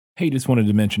Hey, just wanted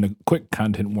to mention a quick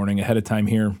content warning ahead of time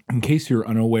here. In case you're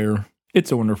unaware,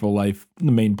 It's a Wonderful Life,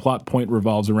 the main plot point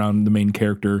revolves around the main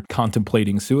character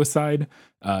contemplating suicide.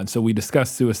 So we discuss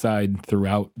suicide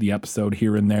throughout the episode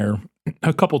here and there.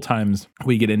 A couple times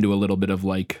we get into a little bit of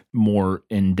like more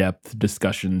in-depth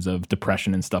discussions of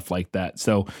depression and stuff like that.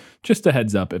 So just a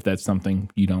heads up, if that's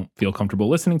something you don't feel comfortable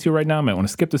listening to right now, might want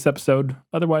to skip this episode.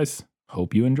 Otherwise,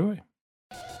 hope you enjoy.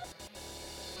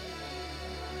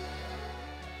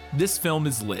 This Film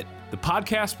is Lit, the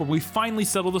podcast where we finally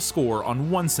settle the score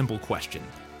on one simple question.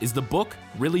 Is the book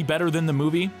really better than the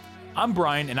movie? I'm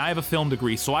Brian, and I have a film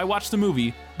degree, so I watch the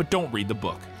movie, but don't read the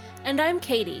book. And I'm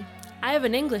Katie. I have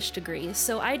an English degree,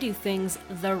 so I do things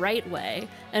the right way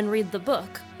and read the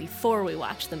book before we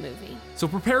watch the movie. So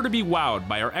prepare to be wowed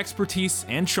by our expertise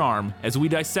and charm as we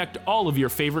dissect all of your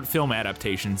favorite film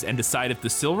adaptations and decide if the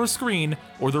silver screen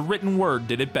or the written word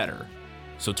did it better.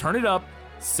 So turn it up,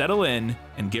 settle in,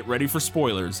 and get ready for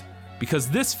spoilers, because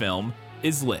this film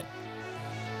is lit.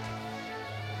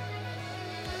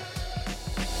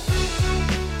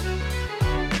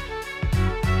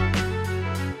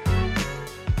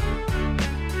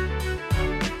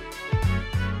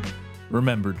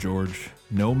 Remember, George,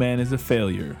 no man is a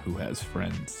failure who has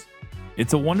friends.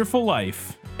 It's a Wonderful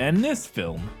Life, and this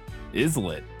film is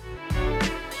lit.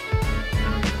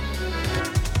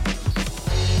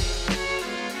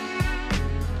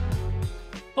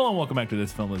 Hello and welcome back to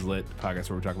This Film is Lit, the podcast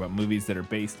where we talk about movies that are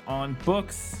based on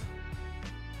books.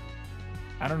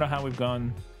 I don't know how we've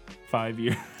gone 5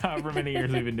 years, however many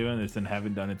years we've been doing this and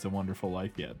haven't done It's a Wonderful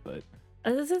Life yet, but...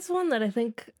 This is one that I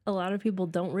think a lot of people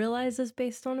don't realize is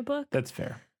based on a book. That's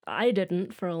fair. I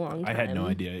didn't for a long time. I had no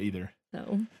idea either.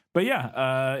 So. But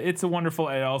yeah, It's a Wonderful...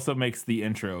 It also makes the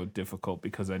intro difficult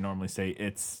because I normally say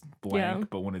it's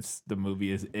blank, but when it's the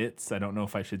movie is It's, I don't know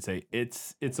if I should say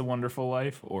It's a Wonderful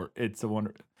Life or It's a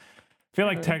Wonder... I feel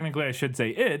like technically I should say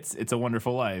It's a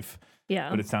Wonderful Life. Yeah.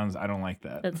 But it sounds... I don't like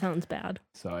that. That sounds bad.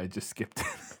 So I just skipped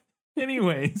it.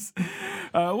 Anyways,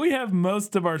 we have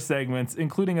most of our segments,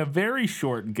 including a very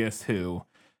short Guess Who.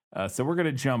 So we're going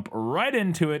to jump right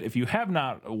into it. If you have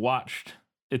not watched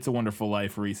It's a Wonderful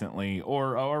Life recently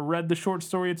or read the short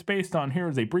story it's based on, here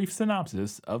is a brief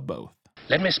synopsis of both.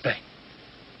 Let me explain.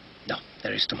 No,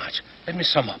 there is too much. Let me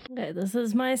sum up. Okay, this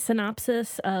is my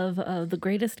synopsis of The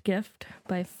Greatest Gift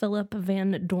by Philip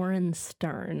Van Doren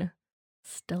Stern.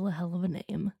 Still a hell of a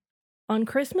name. On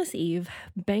Christmas Eve,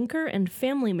 banker and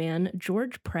family man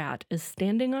George Pratt is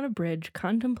standing on a bridge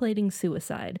contemplating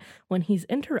suicide when he's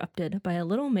interrupted by a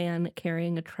little man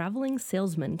carrying a traveling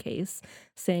salesman case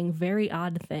saying very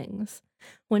odd things.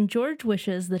 When George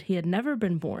wishes that he had never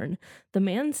been born, the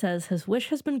man says his wish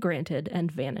has been granted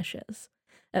and vanishes.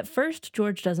 At first,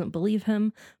 George doesn't believe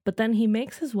him, but then he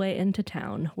makes his way into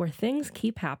town where things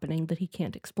keep happening that he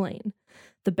can't explain.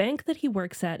 The bank that he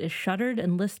works at is shuttered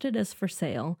and listed as for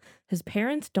sale, his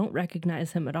parents don't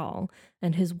recognize him at all,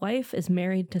 and his wife is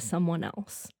married to someone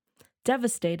else.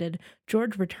 Devastated,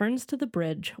 George returns to the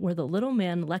bridge where the little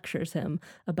man lectures him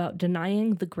about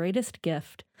denying the greatest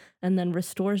gift and then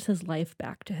restores his life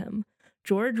back to him.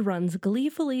 George runs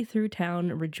gleefully through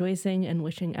town, rejoicing and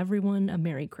wishing everyone a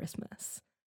Merry Christmas.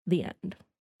 The end.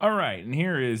 All right, and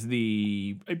here is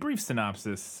a brief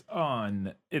synopsis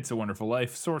on It's a Wonderful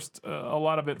Life, sourced a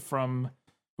lot of it from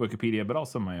Wikipedia, but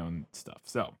also my own stuff.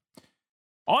 So,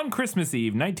 on Christmas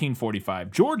Eve,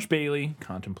 1945, George Bailey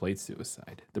contemplates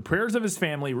suicide. The prayers of his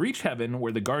family reach heaven,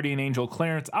 where the guardian angel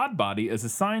Clarence Oddbody is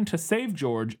assigned to save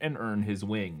George and earn his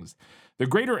wings. The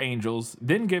greater angels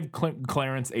then give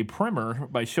Clarence a primer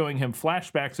by showing him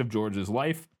flashbacks of George's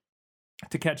life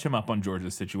to catch him up on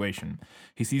George's situation.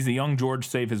 He sees the young George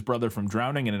save his brother from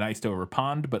drowning in an iced-over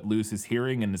pond, but lose his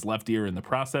hearing and his left ear in the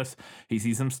process. He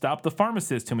sees him stop the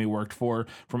pharmacist whom he worked for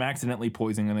from accidentally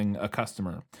poisoning a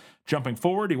customer. Jumping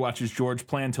forward, he watches George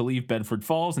plan to leave Bedford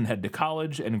Falls and head to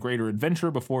college and greater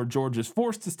adventure before George is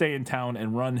forced to stay in town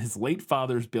and run his late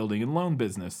father's building and loan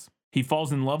business. He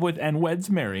falls in love with and weds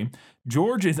Mary.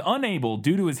 George is unable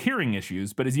due to his hearing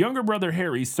issues, but his younger brother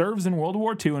Harry serves in World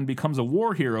War II and becomes a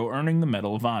war hero, earning the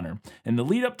Medal of Honor. In the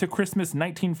lead up to Christmas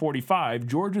 1945,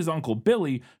 George's uncle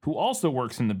Billy, who also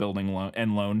works in the building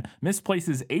and loan,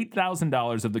 misplaces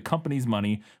 $8,000 of the company's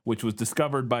money, which was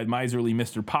discovered by miserly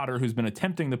Mr. Potter, who's been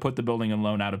attempting to put the building and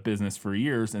loan out of business for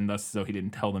years, and thus so he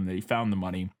didn't tell them that he found the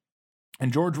money.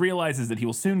 And George realizes that he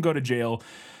will soon go to jail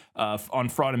on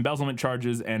fraud embezzlement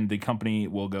charges, and the company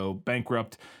will go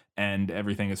bankrupt. and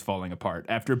everything is falling apart.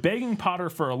 After begging Potter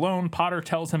for a loan, Potter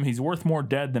tells him he's worth more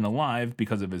dead than alive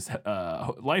because of his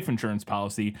life insurance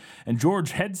policy, and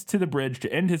George heads to the bridge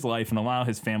to end his life and allow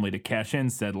his family to cash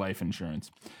in said life insurance.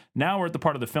 Now we're at the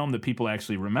part of the film that people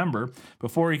actually remember.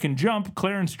 Before he can jump,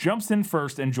 Clarence jumps in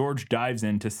first, and George dives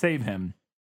in to save him.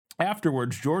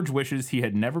 Afterwards, George wishes he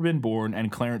had never been born,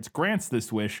 and Clarence grants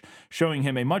this wish, showing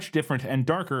him a much different and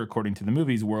darker, according to the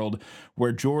movie's world,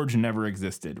 where George never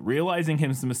existed. Realizing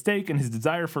his mistake and his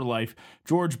desire for life,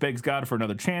 George begs God for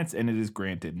another chance, and it is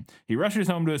granted. He rushes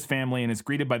home to his family and is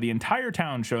greeted by the entire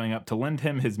town showing up to lend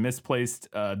him his misplaced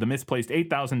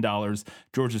 $8,000.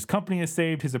 George's company is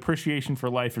saved, his appreciation for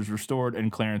life is restored,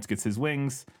 and Clarence gets his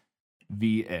wings.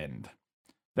 The end.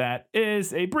 That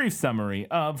is a brief summary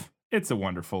of It's a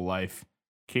Wonderful Life.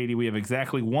 Katie, we have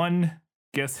exactly one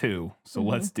Guess Who, so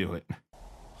let's do it.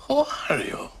 Who are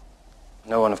you?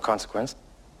 No one of consequence.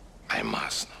 I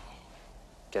must know.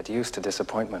 Get used to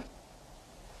disappointment.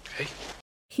 Okay?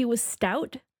 He was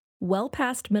stout, well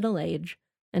past middle age,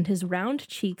 and his round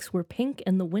cheeks were pink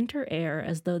in the winter air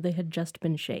as though they had just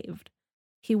been shaved.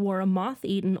 He wore a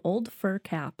moth-eaten old fur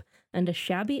cap and a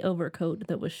shabby overcoat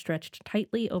that was stretched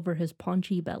tightly over his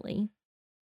paunchy belly.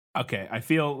 Okay, I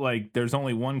feel like there's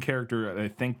only one character I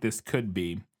think this could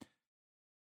be,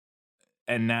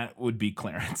 and that would be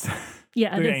Clarence.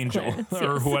 Yeah, the it is angel, Clarence,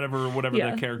 or yes. whatever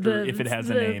Yeah, the character, if it has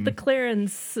a name. The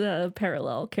Clarence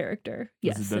parallel character.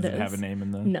 Yes, Does it it is. have a name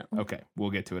in the? No. Okay,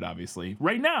 we'll get to it obviously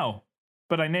right now.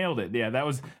 But I nailed it. Yeah,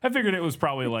 I figured it was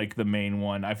probably like the main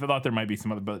one. I thought there might be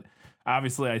some other, but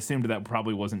obviously I assumed that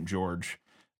probably wasn't George.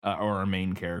 Or our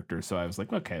main character, so I was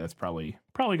like, okay, that's probably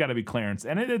got to be Clarence,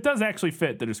 and it does actually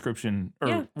fit the description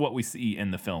or what we see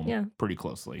in the film pretty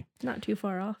closely. Not too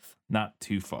far off. Not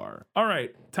too far. All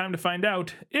right, time to find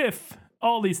out if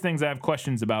all these things I have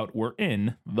questions about were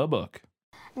in the book.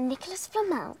 Nicholas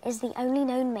Flamel is the only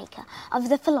known maker of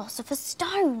the Philosopher's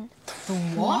Stone. The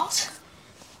what?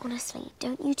 Honestly,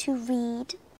 don't you two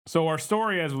read? So our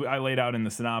story, as I laid out in the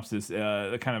synopsis,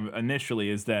 kind of initially,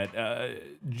 is that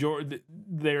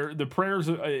the prayers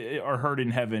are heard in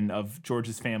heaven of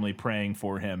George's family praying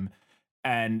for him,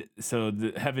 and so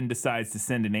heaven decides to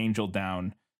send an angel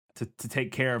down to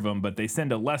take care of him, but they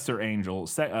send a lesser angel,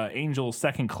 angel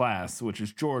second class, which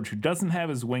is George, who doesn't have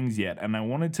his wings yet, and I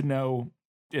wanted to know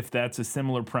if that's a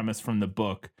similar premise from the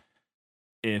book,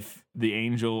 if the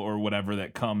angel or whatever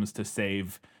that comes to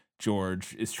save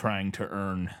George is trying to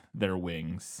earn their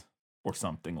wings or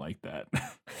something like that.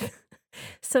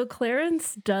 So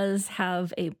Clarence does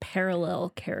have a parallel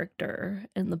character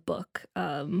in the book.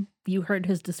 You heard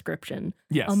his description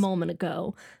a moment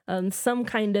ago. Some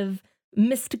kind of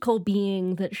mystical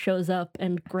being that shows up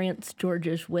and grants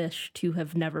George's wish to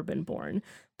have never been born.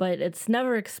 But it's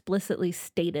never explicitly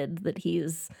stated that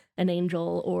he's an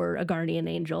angel or a guardian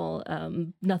angel.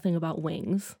 Nothing about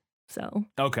wings. So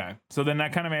okay, so then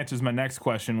that kind of answers my next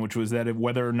question, which was that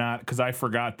whether or not, because I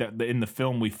forgot that in the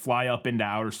film we fly up into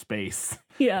outer space,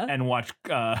 and watch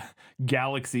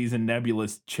galaxies and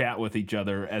nebulas chat with each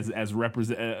other as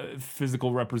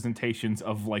physical representations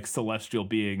of like celestial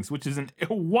beings, which is a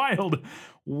wild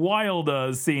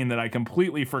scene that I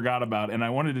completely forgot about, and I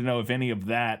wanted to know if any of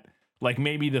that. Like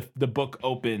maybe the book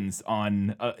opens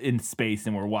on in space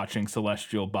and we're watching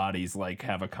celestial bodies like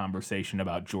have a conversation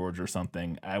about George or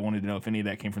something. I wanted to know if any of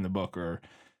that came from the book or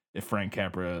if Frank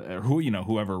Capra or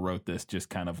whoever wrote this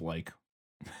just kind of like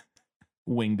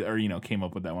winged or came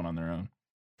up with that one on their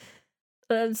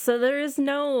own. So there is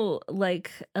no like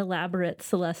elaborate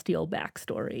celestial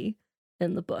backstory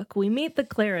in the book. We meet the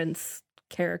Clarence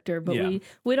character, but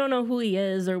we don't know who he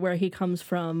is or where he comes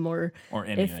from or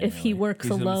if he works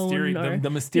alone. The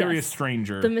mysterious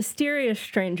stranger. The mysterious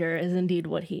stranger is indeed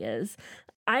what he is.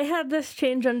 I had this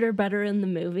change under better in the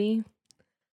movie.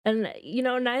 And,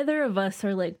 neither of us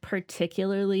are like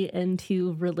particularly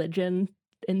into religion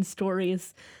in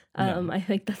stories. No. I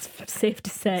think that's safe to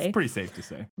say. It's pretty safe to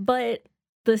say. But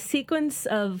the sequence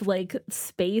of like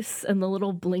space and the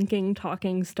little blinking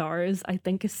talking stars, I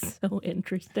think is so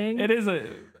interesting. It is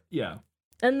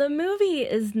And the movie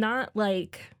is not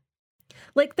like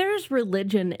there's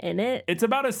religion in it. It's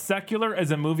about as secular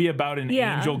as a movie about an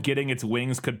angel getting its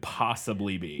wings could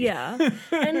possibly be. Yeah.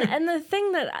 and the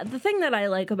thing that I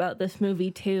like about this movie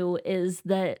too is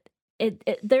that it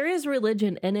there is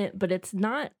religion in it, but it's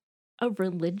not a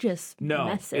religious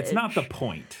message. It's not the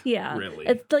point. Yeah. Really.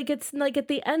 It's like at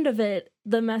the end of it,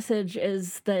 the message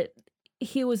is that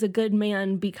he was a good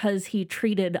man because he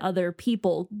treated other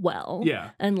people well. Yeah.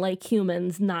 And like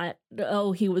humans, not,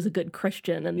 oh, he was a good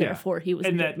Christian and Yeah. therefore he was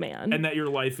a good man. And that your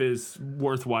life is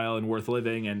worthwhile and worth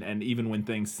living. And even when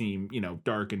things seem,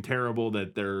 dark and terrible,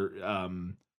 that they're,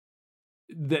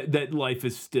 that life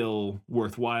is still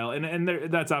worthwhile. And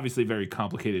that's obviously a very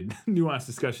complicated, nuanced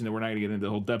discussion that we're not going to get into the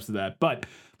whole depths of that. But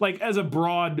like as a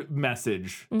broad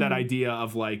message, that idea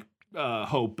of like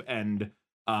hope and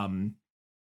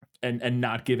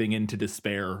not giving in to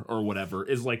despair or whatever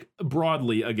is like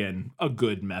broadly, again, a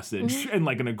good message and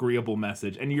like an agreeable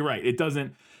message. And you're right. It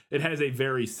has a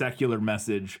very secular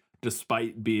message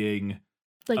despite being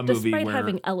like a movie despite where,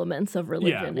 having elements of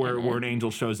religion. where an angel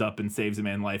shows up and saves a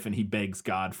man's life and he begs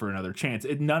God for another chance.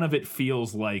 None of it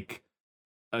feels like,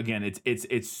 again,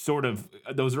 it's sort of,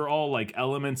 those are all like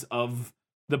elements of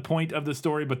the point of the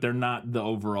story, but they're not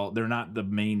the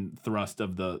main thrust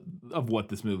of what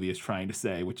this movie is trying to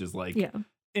say, which is like,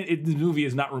 the movie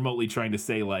is not remotely trying to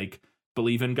say like,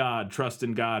 believe in God, trust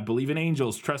in God, believe in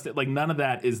angels, trust it. Like none of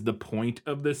that is the point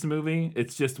of this movie.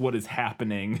 It's just what is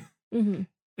happening.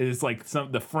 It's like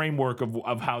the framework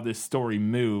of how this story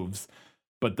moves.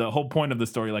 But the whole point of the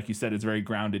story, like you said, is very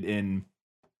grounded in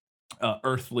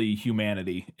earthly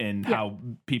humanity and how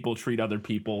people treat other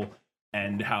people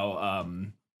and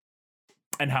how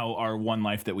our one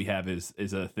life that we have is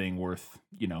a thing worth,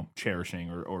 cherishing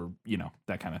or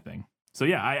that kind of thing. So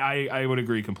yeah, I would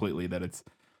agree completely that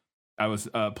I was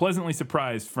pleasantly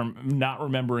surprised from not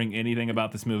remembering anything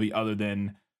about this movie other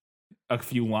than a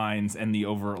few lines and the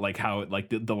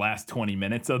the last 20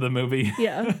 minutes of the movie.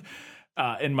 Yeah.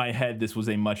 In my head, this was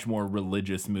a much more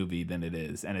religious movie than it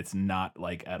is, and it's not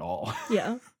like at all.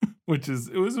 Yeah.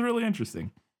 It was really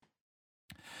interesting.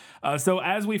 So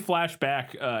as we flash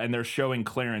back and they're showing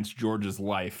Clarence George's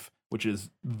life, which is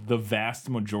the vast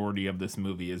majority of this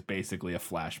movie is basically a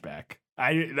flashback.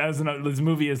 This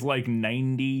movie is like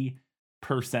 90%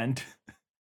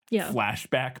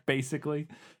 flashback, basically.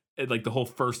 Like the whole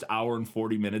first hour and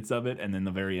 40 minutes of it, and then the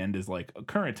very end is like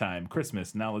current time,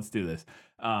 Christmas. Now let's do this.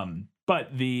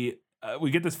 But we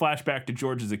get this flashback to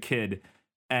George as a kid.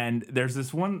 And there's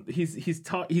this one,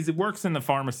 he works in the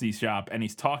pharmacy shop and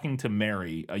he's talking to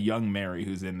Mary, a young Mary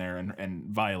who's in there, and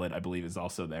Violet, I believe, is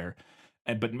also there.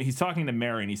 But he's talking to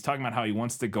Mary and he's talking about how he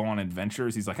wants to go on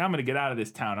adventures. He's like, I'm going to get out of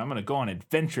this town. I'm going to go on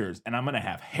adventures and I'm going to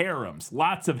have harems,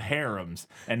 lots of harems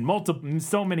and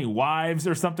so many wives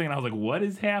or something. And I was like, what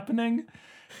is happening?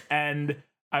 And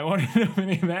I wanted to know if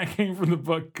any of that came from the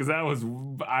book because I was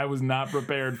not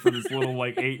prepared for this little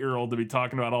like 8-year-old to be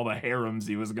talking about all the harems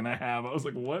he was gonna have. I was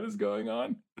like, what is going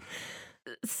on?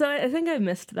 So I think I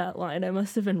missed that line. I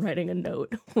must have been writing a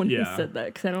note when he said that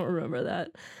because I don't remember that.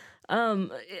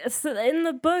 So in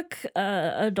the book,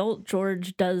 adult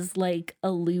George does like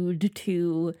allude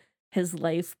to his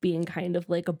life being kind of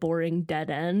like a boring dead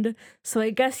end. So I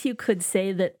guess you could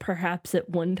say that perhaps at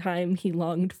one time he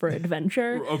longed for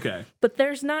adventure. Okay. But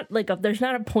there's not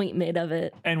a point made of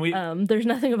it. And there's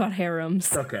nothing about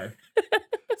harems. Okay.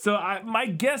 So my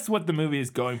guess what the movie is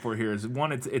going for here is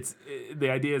one, it's the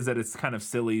idea is that it's kind of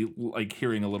silly, like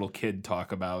hearing a little kid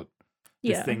talk about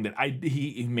this thing that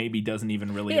he maybe doesn't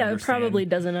even really understand. Probably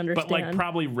doesn't understand. But like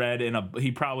probably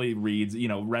he probably reads,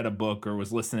 read a book or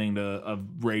was listening to a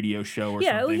radio show or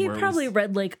something. Yeah, he probably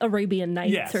read like Arabian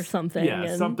Nights or something.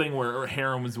 Yeah, something where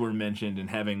harems were mentioned and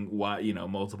having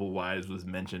multiple wives was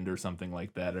mentioned or something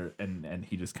like that. And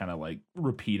he just kind of like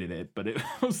repeated it. But it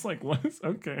was like, what is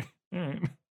okay? All right,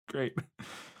 great.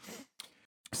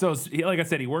 So like I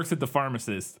said, he works at the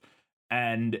pharmacist.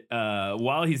 And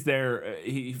while he's there,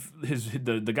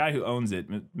 the guy who owns it,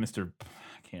 Mr.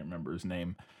 I can't remember his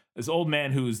name, this old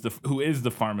man who is the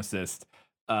pharmacist,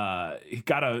 he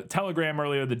got a telegram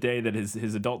earlier the day that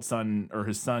his adult son, or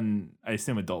his son, I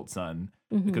assume adult son,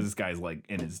 because this guy's like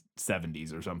in his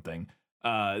 70s or something,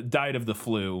 died of the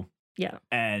flu. Yeah.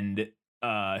 And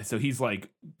so he's like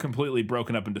completely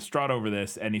broken up and distraught over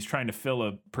this, and he's trying to fill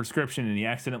a prescription, and he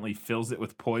accidentally fills it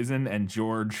with poison, and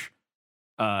George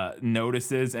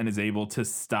notices and is able to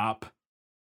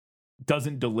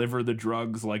doesn't deliver the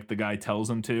drugs like the guy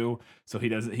tells him to. So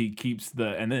he keeps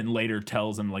and then later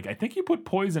tells him like, I think you put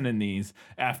poison in these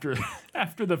after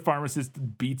the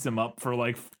pharmacist beats him up for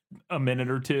like a minute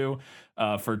or two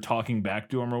for talking back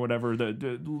to him or whatever.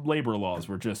 The labor laws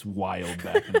were just wild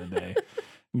back in the day.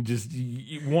 Just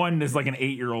one is like an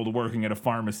 8-year-old working at a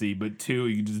pharmacy, but two,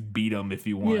 you just beat him if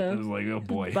you want. Yeah. It was like, oh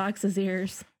boy. Box his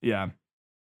ears. Yeah.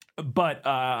 But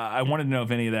I wanted to know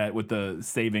if any of that with the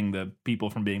saving the people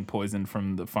from being poisoned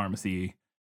from the pharmacy,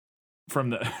 from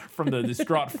the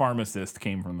distraught pharmacist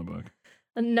came from the book.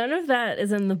 None of that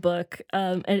is in the book.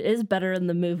 It is better in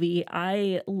the movie.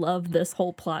 I love this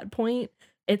whole plot point.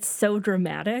 It's so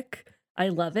dramatic. I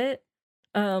love it.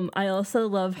 I also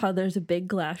love how there's a big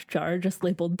glass jar just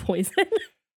labeled poison.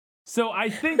 So I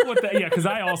think because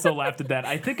I also laughed at that.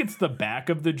 I think it's the back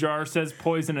of the jar says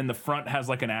poison and the front has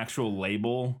like an actual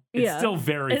label. It's still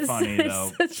very funny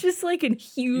though. It's just like in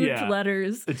huge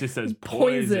letters. It just says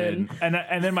poison.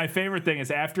 And then my favorite thing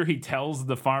is after he tells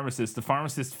the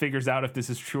pharmacist figures out if this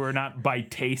is true or not by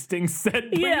tasting said.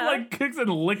 He like kicks and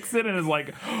licks it and is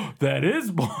like, oh, that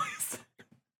is poison.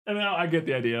 And now I get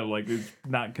the idea of like it's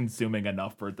not consuming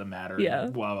enough for it to matter. Yeah.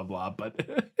 Blah blah blah. But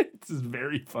this is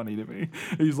very funny to me.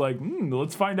 He's like,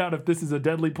 let's find out if this is a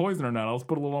deadly poison or not. I'll just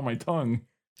put a little on my tongue.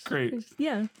 Great.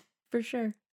 Yeah, for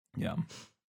sure. Yeah.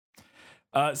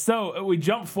 So we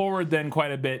jump forward then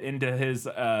quite a bit into his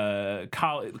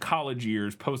college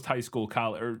years, post high school,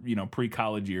 or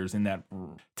pre-college years in that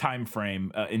time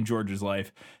frame in George's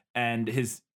life, and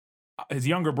his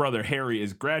younger brother Harry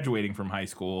is graduating from high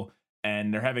school.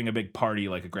 And they're having a big party,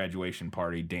 like a graduation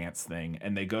party dance thing.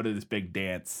 And they go to this big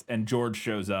dance, and George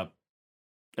shows up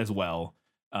as well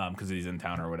because he's in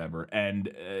town or whatever. And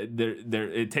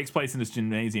it takes place in this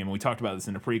gymnasium. And we talked about this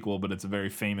in a prequel, but it's a very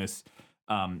famous.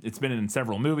 It's been in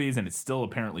several movies, and it's still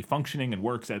apparently functioning and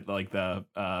works at like the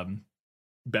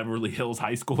Beverly Hills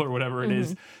High School or whatever it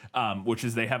is, which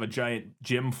is they have a giant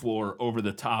gym floor over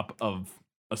the top of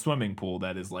a swimming pool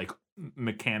that is like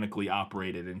mechanically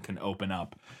operated and can open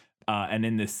up. And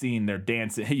in this scene, they're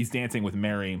dancing. He's dancing with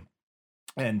Mary,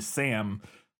 and Sam,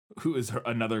 who is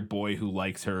another boy who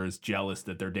likes her, is jealous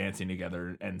that they're dancing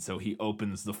together. And so he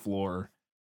opens the floor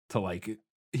to like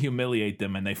humiliate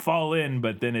them, and they fall in.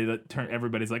 But then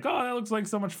everybody's like, "Oh, that looks like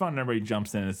so much fun!" And everybody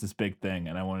jumps in. It's this big thing,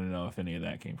 and I want to know if any of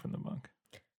that came from the book.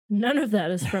 None of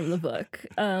that is from the book.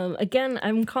 Again,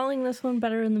 I'm calling this one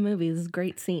better in the movie. This is a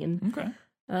great scene. Okay.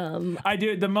 I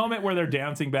do the moment where they're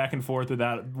dancing back and forth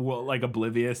without like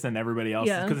oblivious and everybody else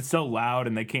because it's so loud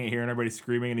and they can't hear and everybody's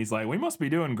screaming and he's like, we must be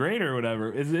doing great or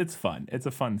whatever. It's fun. It's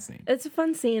a fun scene. It's a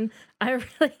fun scene. I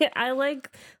like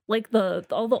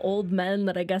all the old men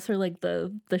that I guess are like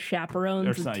the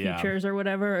chaperones and teachers or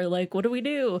whatever are like, what do we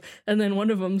do? And then one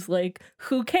of them's like,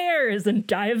 who cares? And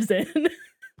dives in.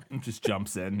 And just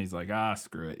jumps in. He's like,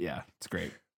 screw it. Yeah, it's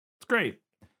great. It's great.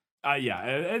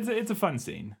 It's a fun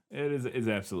scene. It is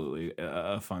absolutely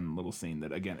a fun little scene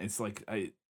that, again, it's like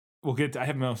I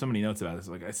have so many notes about this.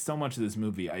 Like so much of this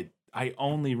movie, I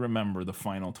only remember the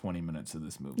final 20 minutes of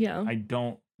this movie. Yeah.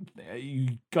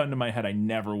 You gun to my head, I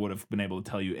never would have been able to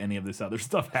tell you any of this other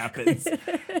stuff happens.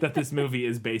 That this movie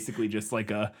is basically just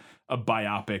like a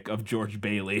biopic of George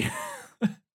Bailey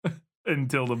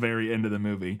until the very end of the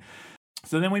movie.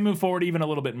 So then we move forward even a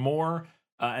little bit more.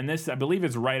 And this, I believe,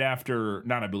 is right after.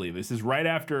 This is right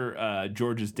after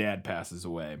George's dad passes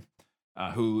away,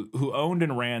 who owned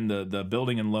and ran the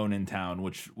building and loan in town,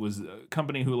 which was a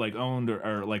company who like owned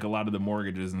or like a lot of the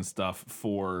mortgages and stuff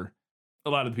for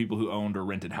a lot of the people who owned or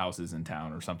rented houses in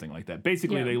town or something like that.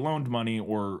 Basically, they loaned money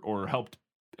or helped.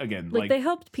 Again, like they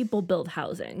helped people build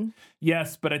housing.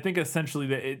 Yes, but I think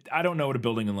essentially I don't know what a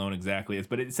building and loan exactly is,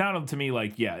 but it sounded to me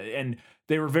like, and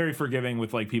they were very forgiving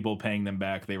with like people paying them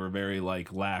back. They were very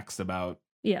like lax about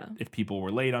if people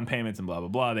were late on payments and blah, blah,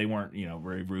 blah. They weren't,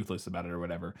 very ruthless about it or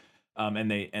whatever.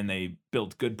 And they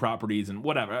built good properties and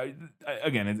whatever.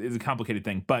 Again, it's a complicated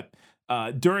thing, but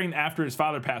after his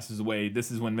father passes away, this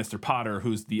is when Mr. Potter,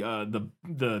 who's the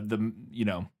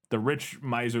rich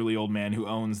miserly old man who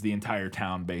owns the entire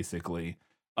town, basically,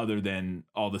 other than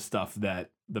all the stuff that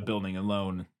the building and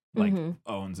loan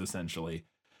owns essentially.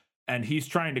 And he's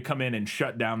trying to come in and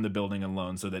shut down the building and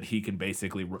loan so that he can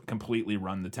basically completely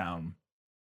run the town.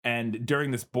 And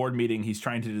during this board meeting, he's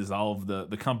trying to dissolve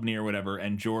the company or whatever.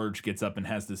 And George gets up and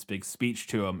has this big speech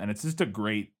to him. And it's just a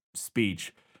great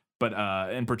speech.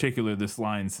 But in particular, this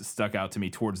line stuck out to me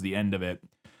towards the end of it.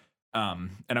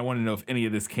 And I want to know if any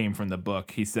of this came from the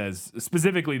book. He says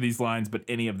specifically these lines, but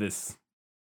any of this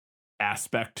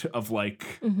aspect of like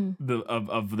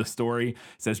the story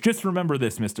says, just remember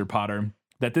this, Mr. Potter,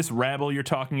 that this rabble you're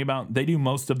talking about, they do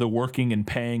most of the working and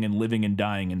paying and living and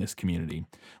dying in this community.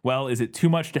 Well, is it too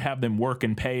much to have them work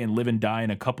and pay and live and die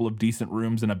in a couple of decent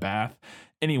rooms and a bath?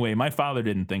 Anyway, my father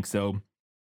didn't think so.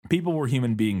 People were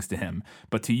human beings to him,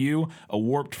 but to you, a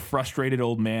warped, frustrated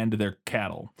old man to their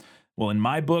cattle. Well, in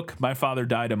my book, my father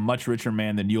died a much richer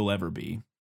man than you'll ever be.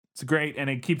 It's great,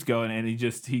 and it keeps going, and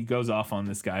he goes off on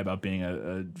this guy about being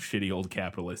a shitty old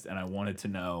capitalist, and I wanted to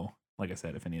know, like I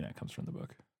said, if any of that comes from the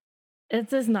book. It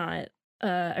does not.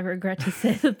 I regret to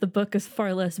say that the book is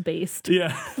far less based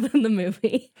Yeah. than the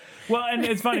movie. Well, and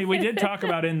it's funny, we did talk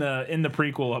about in the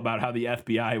prequel about how the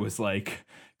FBI was like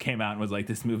came out and was like,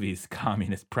 this movie is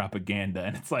communist propaganda,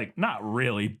 and it's like, not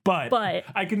really, but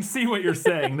I can see what you're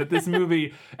saying, that this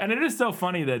movie, and it is so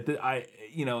funny that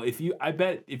I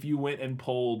bet if you went and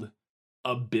polled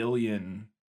 1 billion,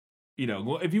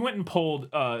 if you went and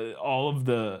polled all of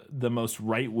the most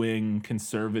right-wing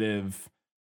conservative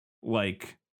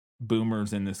like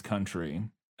boomers in this country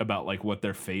about like what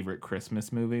their favorite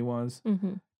Christmas movie was,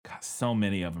 Mm-hmm. God, so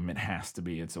many of them, it has to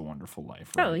be It's a Wonderful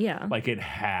Life, right? Oh, yeah. Like it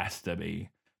has to be.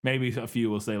 Maybe a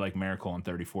few will say like Miracle on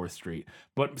 34th Street,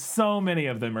 but so many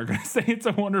of them are going to say It's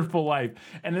a Wonderful Life.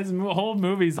 And this whole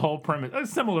movie's whole premise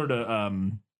is similar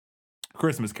to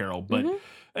Christmas Carol, but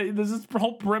this is the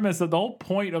whole premise. The whole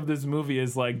point of this movie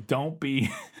is like, don't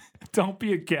be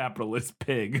a capitalist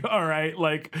pig. All right.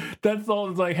 Like that's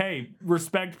all. It's like, hey,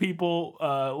 respect people,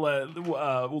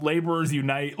 laborers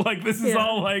unite. Like this is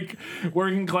all like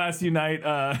working class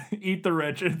unite, eat the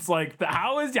rich. It's like,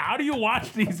 how do you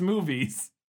watch these movies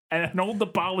and hold the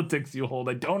politics you hold?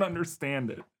 I don't understand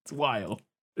it. It's wild.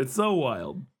 It's so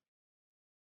wild.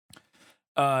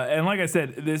 And like I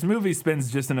said, this movie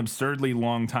spends just an absurdly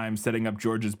long time setting up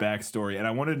George's backstory, and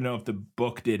I wanted to know if the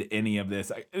book did any of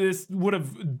this. This would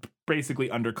have basically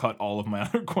undercut all of my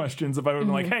other questions if I would have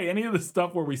been like, hey, any of the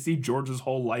stuff where we see George's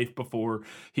whole life before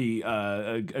he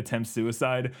attempts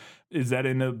suicide, is that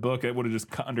in the book? It would have just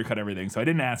undercut everything. So I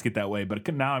didn't ask it that way,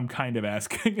 but now I'm kind of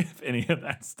asking if any of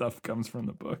that stuff comes from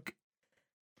the book.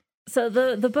 So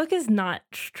the book is not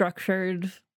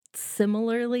structured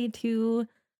similarly to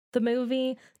the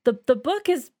movie. The book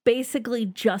is basically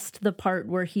just the part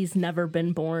where he's never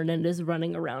been born and is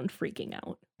running around freaking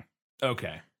out.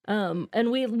 Okay.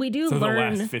 And we do so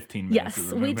learn the last 15 minutes.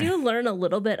 Yes, we do learn a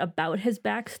little bit about his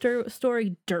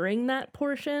backstory during that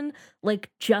portion, like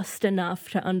just enough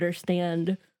to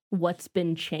understand what's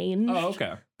been changed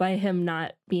by him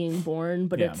not being born.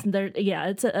 But it's there. Yeah,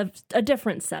 it's a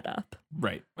different setup.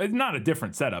 Right. It's not a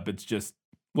different setup. It's just,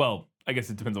 well, I guess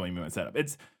it depends on what you mean by setup.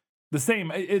 It's the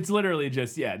same. It's literally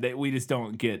just, we just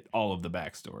don't get all of the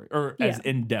backstory or as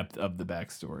in depth of the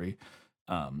backstory.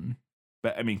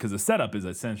 But I mean, because the setup is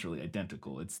essentially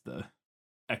identical. It's the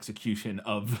execution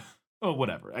of,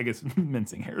 whatever. I guess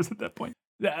mincing hairs at that point.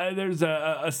 There's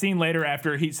a scene later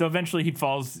after eventually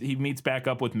he meets back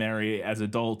up with Mary as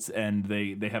adults, and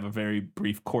they have a very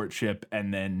brief courtship,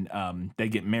 and then they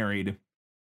get married.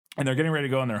 And they're getting ready to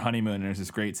go on their honeymoon, and there's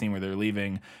this great scene where they're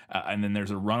leaving, and then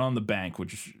there's a run on the bank,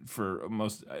 which for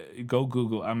most, go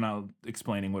Google. I'm not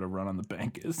explaining what a run on the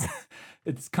bank is.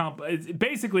 It's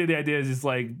basically the idea is just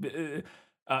like,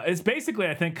 it's basically,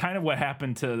 I think, kind of what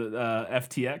happened to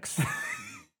FTX.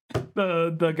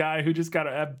 The guy who just got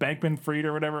Bankman-Fried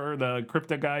or whatever, or the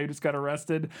crypto guy who just got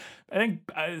arrested. I think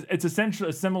it's essentially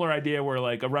a similar idea where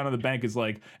like a run on the bank is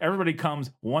like everybody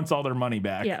comes, wants all their money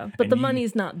back. Yeah, but the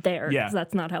money's not there because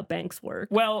that's not how banks work.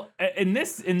 Well, in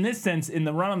this sense, in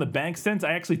the run on the bank sense,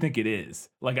 I actually think it is.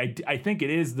 Like I think it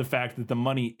is the fact that the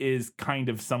money is kind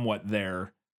of somewhat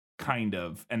there. Kind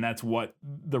of, and that's what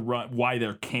why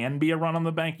there can be a run on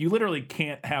the bank. You literally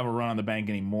can't have a run on the bank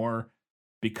anymore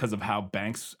because of how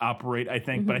banks operate, I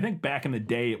think. But I think back in the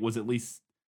day, it was at least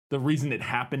the reason it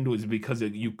happened was because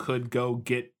everybody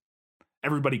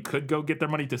could go get their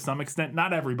money to some extent.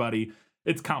 Not everybody.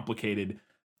 It's complicated.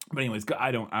 But anyways,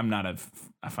 I'm not a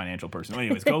financial person.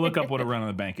 Anyways, go look up what a run on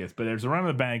the bank is. But there's a run on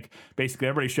the bank. Basically,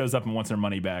 everybody shows up and wants their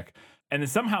money back. And then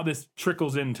somehow this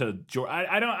trickles into George.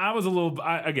 I don't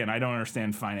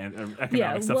understand finance or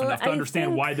economic stuff enough to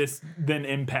understand why this then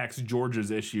impacts George's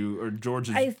issue or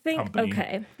George's company.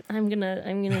 Okay, I'm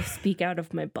gonna speak out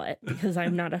of my butt because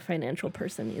I'm not a financial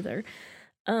person either.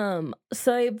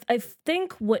 So I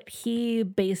think what he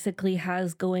basically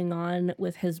has going on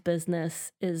with his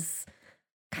business is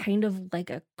kind of like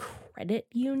a credit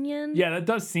union. Yeah, that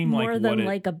does seem more than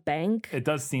like a bank. It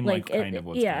does seem like kind of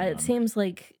what's going on. It seems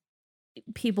like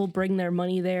people bring their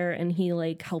money there and he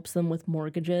like helps them with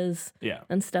mortgages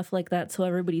and stuff like that. So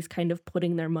everybody's kind of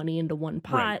putting their money into one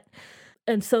pot. Right.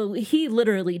 And so he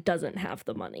literally doesn't have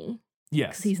the money. Yes.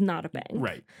 Because he's not a bank.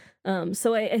 Right.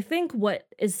 So I think what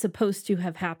is supposed to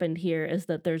have happened here is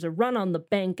that there's a run on the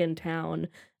bank in town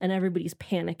and everybody's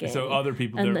panicking. So other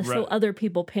people other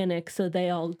people panic, so they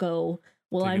all go,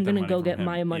 well, I'm going to go get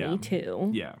my money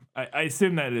too. Yeah. I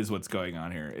assume that is what's going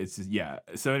on here. It's just,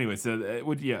 So anyway,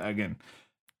 again,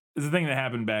 it's a thing that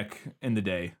happened back in the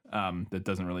day that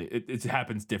doesn't really, it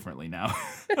happens differently now.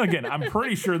 Again, I'm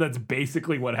pretty sure that's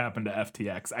basically what happened to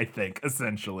FTX, I think,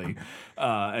 essentially,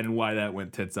 and why that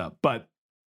went tits up. But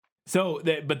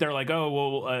but they're like, oh,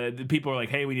 well, the people are like,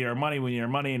 hey, we need our money.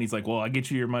 And he's like, well, I'll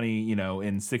get you your money,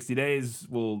 in 60 days.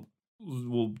 We'll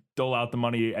dole out the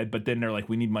money. But then they're like,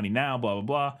 we need money now, blah, blah,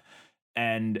 blah.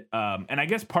 And I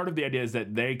guess part of the idea is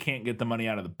that they can't get the money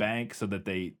out of the bank, so that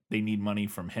they need money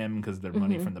from him because their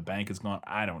money from the bank is gone.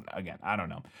 I don't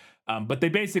know. But they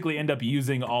basically end up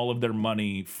using all of their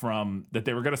money from that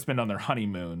they were going to spend on their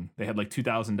honeymoon. They had like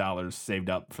 $2,000 saved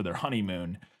up for their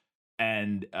honeymoon.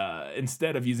 And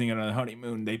instead of using it on the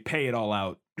honeymoon, they pay it all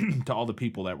out to all the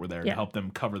people that were there to help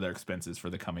them cover their expenses for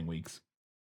the coming weeks.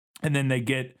 And then they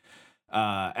get,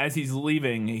 as he's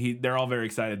leaving, they're all very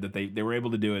excited that they were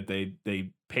able to do it. They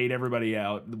paid everybody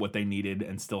out what they needed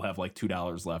and still have like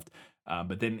 $2 left.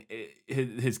 But then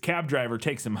his cab driver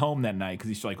takes him home that night because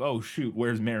he's like, oh, shoot,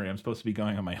 where's Mary? I'm supposed to be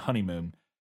going on my honeymoon.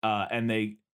 And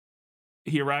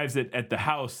he arrives at the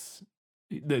house.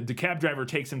 The cab driver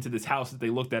takes him to this house that they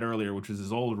looked at earlier, which was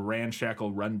his old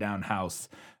ramshackle, rundown house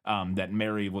that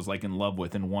Mary was like in love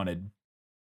with and wanted.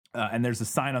 And there's a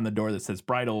sign on the door that says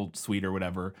bridal suite or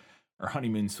whatever, or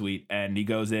honeymoon suite. And he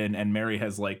goes in, and Mary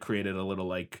has like created a little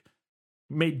like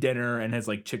made dinner and has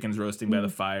like chickens roasting by the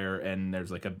fire. And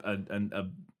there's like a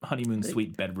honeymoon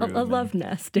suite bedroom. A love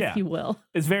nest, if you will.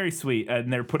 It's very sweet.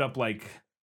 And they're put up like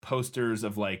posters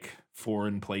of like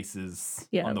foreign places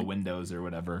on the windows or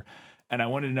whatever. And I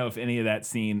wanted to know if any of that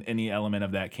scene, any element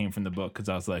of that came from the book, because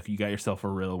I was like, you got yourself a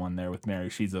real one there with Mary.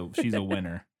 She's a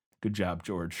winner. Good job,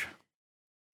 George.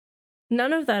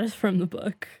 None of that is from the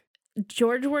book.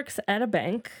 George works at a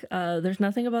bank. There's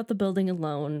nothing about the building a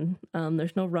loan.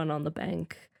 There's no run on the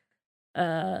bank.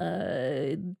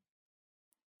 It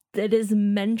is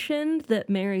mentioned that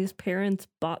Mary's parents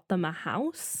bought them a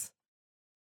house.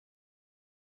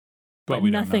 But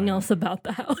nothing else about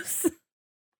the house.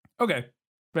 Okay,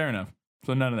 fair enough.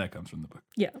 So none of that comes from the book.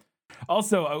 Yeah.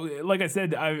 Also, like I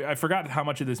said, I forgot how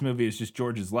much of this movie is just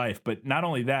George's life. But not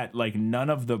only that, like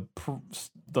none of the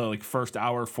like first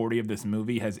hour 40 of this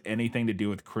movie has anything to do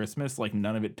with Christmas. Like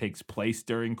none of it takes place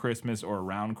during Christmas or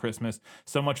around Christmas.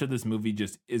 So much of this movie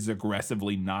just is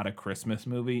aggressively not a Christmas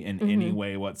movie in any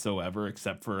way whatsoever,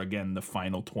 except for, again, the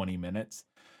final 20 minutes.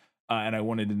 And I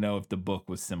wanted to know if the book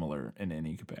was similar in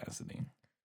any capacity.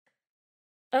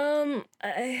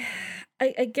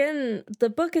 Again, the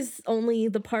book is only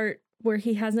the part where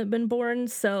he hasn't been born,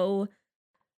 so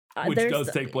which does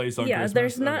take place on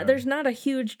Christmas. There's not a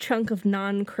huge chunk of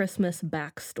non-Christmas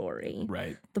backstory.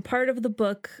 Right. The part of the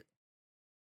book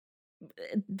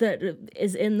that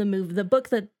is in the movie, the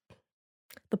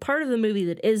part of the movie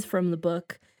that is from the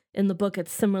book, in the book it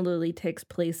similarly takes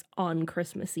place on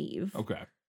Christmas Eve. Okay.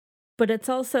 But it's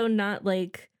also not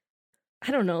like,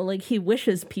 I don't know, like he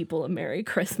wishes people a Merry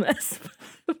Christmas,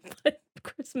 but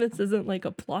Christmas isn't like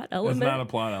a plot element. It's not a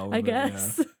plot element, I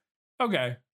guess. Yeah.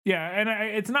 Okay. Yeah, and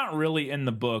it's not really in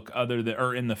the book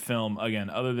or in the film, again,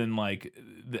 other than like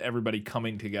everybody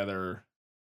coming together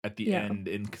at the end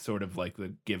in sort of like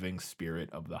the giving spirit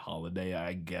of the holiday,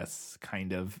 I guess,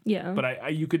 kind of. Yeah.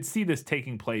 But you could see this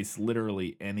taking place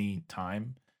literally any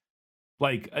time.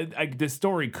 Like, the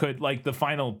story could, like, the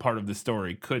final part of the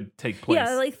story could take place.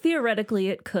 Yeah, like, theoretically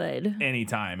it could.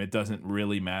 Anytime. It doesn't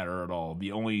really matter at all.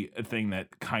 The only thing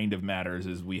that kind of matters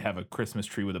is we have a Christmas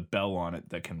tree with a bell on it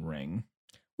that can ring.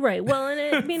 Right. Well,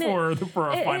 and for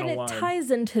our final line. It ties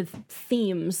into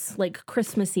themes, like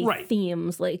Christmassy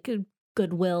themes, like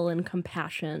goodwill and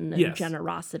compassion and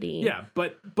generosity. Yeah,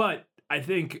 but I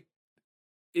think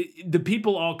the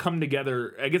people all come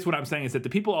together. I guess what I'm saying is that the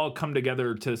people all come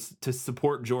together to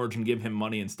support George and give him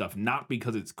money and stuff, not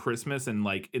because it's Christmas and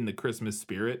like in the Christmas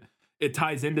spirit. It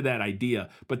ties into that idea.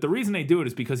 But the reason they do it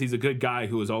is because he's a good guy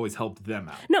who has always helped them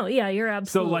out. No, yeah, you're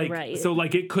absolutely right. So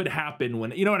like it could happen when,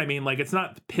 you know what I mean? Like it's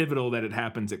not pivotal that it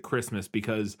happens at Christmas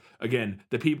because, again,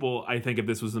 the people, I think if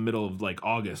this was the middle of like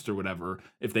August or whatever,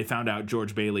 if they found out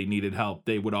George Bailey needed help,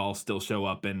 they would all still show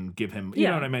up and give him, you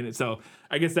know what I mean? So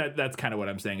I guess that's kind of what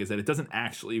I'm saying is that it doesn't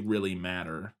actually really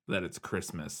matter that it's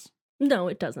Christmas. No,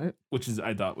 it doesn't. Which is,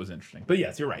 I thought was interesting. But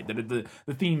yes, you're right. That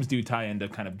the themes do tie into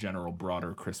kind of general,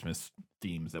 broader Christmas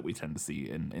themes that we tend to see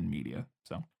in media.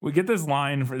 So we get this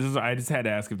line. I just had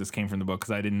to ask if this came from the book because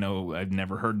I didn't know. I'd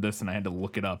never heard this and I had to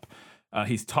look it up.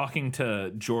 He's talking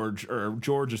to George, or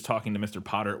George is talking to Mr.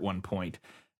 Potter at one point,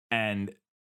 and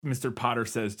Mr. Potter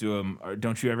says to him,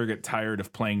 "Don't you ever get tired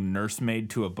of playing nursemaid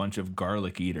to a bunch of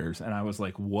garlic eaters?" And I was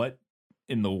like, what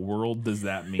in the world does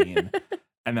that mean?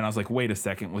 And then I was like, wait a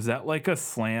second, was that like a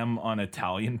slam on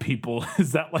Italian people?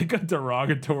 Is that like a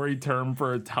derogatory term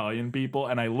for Italian people?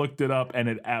 And I looked it up and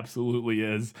it absolutely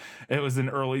is. It was an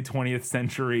early 20th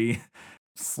century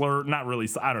slur, not really,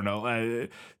 I don't know,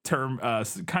 term,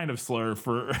 kind of slur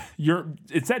for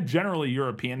it said generally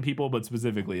European people, but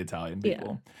specifically Italian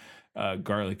people,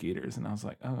 garlic eaters. And I was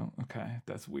like, oh, okay,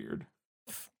 that's weird.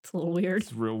 It's a little weird.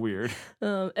 It's real weird.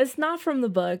 It's not from the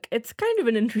book. It's kind of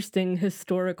an interesting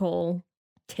historical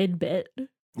tidbit.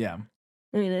 Yeah.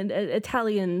 I mean,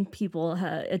 Italian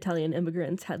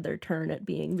immigrants had their turn at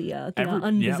being the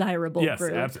undesirable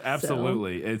group. Yes,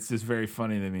 absolutely. So. It's just very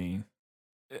funny to me.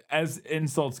 As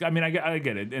insults, I mean, I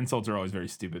get it. Insults are always very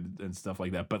stupid and stuff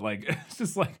like that. But like, it's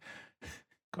just like,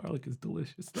 garlic is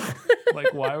delicious.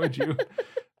 Like, why would you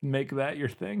make that your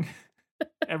thing?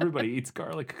 Everybody eats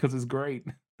garlic because it's great.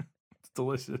 It's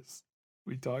delicious.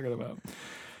 What are you talking about?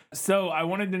 So I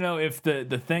wanted to know if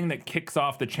the thing that kicks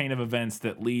off the chain of events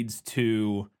that leads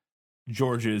to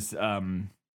George's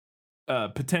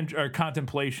potential or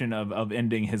contemplation of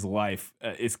ending his life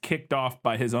is kicked off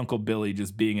by his Uncle Billy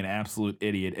just being an absolute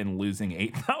idiot and losing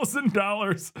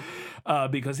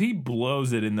 $8,000 because he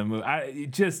blows it in the movie.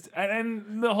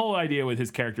 And the whole idea with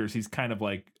his characters, he's kind of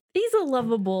like, he's a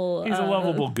lovable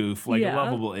goof, like a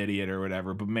lovable idiot or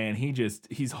whatever. But man,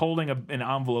 he's holding an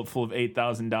envelope full of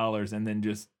 $8,000 and then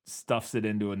just stuffs it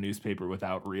into a newspaper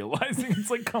without realizing. It's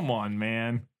like, come on,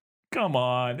 man. Come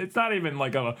on. It's not even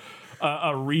like a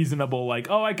reasonable, like,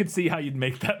 oh, I could see how you'd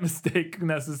make that mistake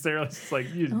necessarily. It's like,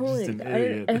 you're just an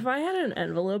idiot. If I had an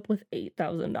envelope with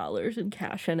 $8,000 in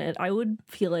cash in it, I would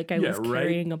feel like I was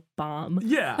carrying a bomb.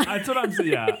 Yeah, that's what I'm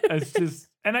saying. Yeah, it's just,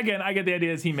 and again, I get the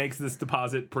idea is he makes this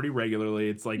deposit pretty regularly.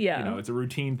 It's like, it's a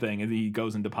routine thing. And he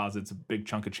goes and deposits a big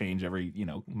chunk of change every,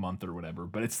 month or whatever.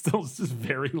 But it's still just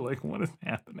very like, what is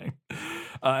happening?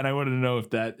 And I wanted to know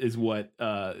if that is what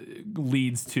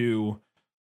leads to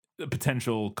the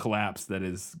potential collapse that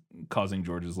is causing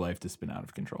George's life to spin out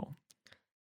of control.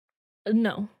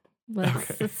 No,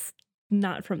 that's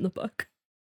not from the book.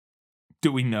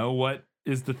 Do we know what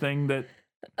is the thing that?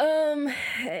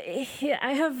 Yeah,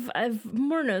 I have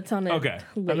more notes on it. Okay,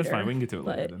 later, that's fine. We can get to it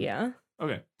later. But yeah.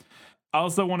 Okay. I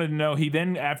also wanted to know,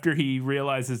 after he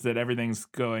realizes that everything's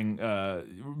going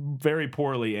very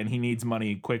poorly and he needs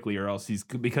money quickly or else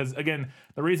because again,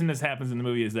 the reason this happens in the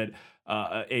movie is that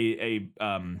what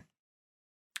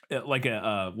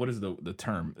is the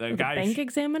term? A bank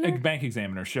examiner? A bank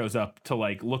examiner shows up to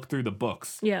like look through the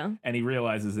books. Yeah. And he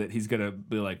realizes that he's going to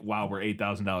be like, wow, we're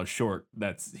 $8,000 short.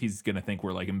 He's going to think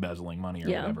we're like embezzling money or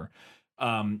whatever.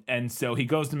 And so he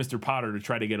goes to Mr. Potter to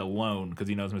try to get a loan because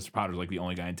he knows Mr. Potter's like the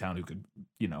only guy in town who could,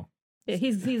 Yeah,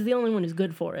 he's the only one who's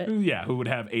good for it. Yeah, who would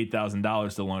have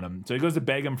 $8,000 to loan him. So he goes to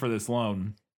beg him for this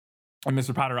loan. And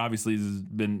Mr. Potter obviously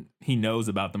he knows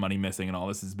about the money missing and all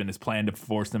this has been his plan to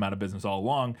force them out of business all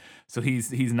along. So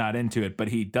he's not into it, but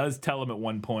he does tell him at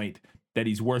one point that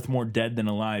he's worth more dead than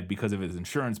alive because of his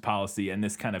insurance policy. And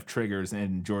this kind of triggers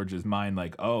in George's mind,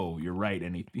 like, oh, you're right.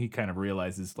 And he kind of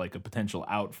realizes like a potential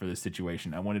out for this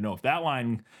situation. I want to know if that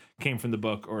line came from the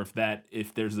book or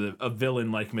if there's a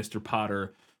villain like Mr.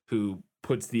 Potter who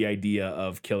puts the idea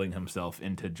of killing himself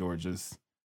into George's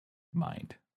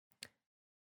mind.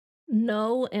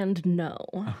 No and no.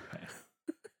 Okay.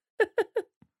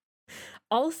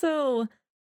 Also,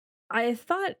 I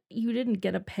thought you didn't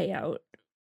get a payout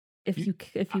if you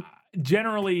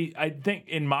generally, I think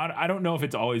in I don't know if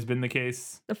it's always been the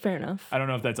case. Fair enough. I don't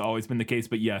know if that's always been the case,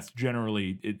 but yes,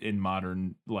 generally in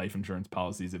modern life insurance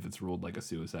policies, if it's ruled like a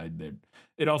suicide,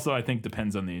 it also I think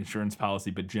depends on the insurance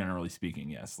policy, but generally speaking,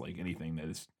 yes, like anything that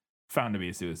is found to be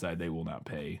a suicide, they will not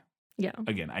pay. Yeah.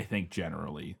 Again, I think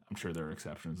generally, I'm sure there are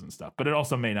exceptions and stuff, but it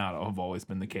also may not have always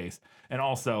been the case. And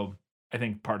also, I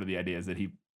think part of the idea is that he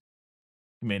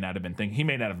may not have been thinking, he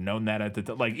may not have known that at the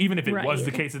time. Like, even if it was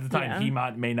the case at the time, he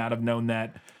may not have known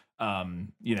that.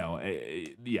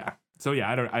 Yeah. So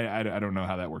yeah, I don't know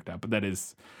how that worked out, but that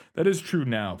is true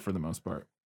now for the most part.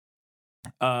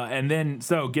 And then,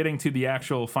 so getting to the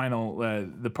actual final,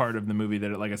 the part of the movie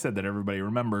that, like I said, that everybody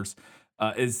remembers,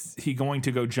 is he going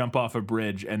to go jump off a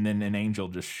bridge and then an angel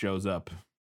just shows up?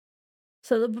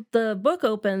 So the book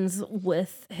opens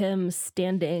with him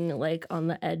standing like on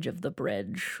the edge of the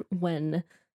bridge when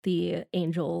the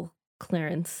angel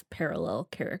Clarence parallel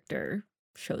character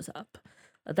shows up.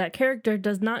 That character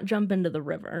does not jump into the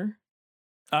river.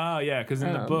 Oh, yeah, because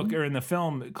in the book or in the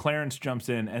film, Clarence jumps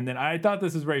in. And then I thought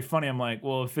this was very funny. I'm like,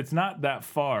 well, if it's not that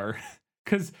far,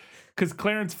 because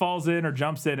Clarence falls in or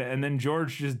jumps in and then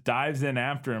George just dives in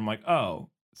after him. Like, oh,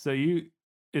 so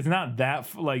it's not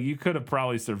that, like, you could have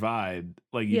probably survived.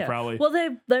 Like, you probably. Well,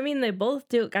 they both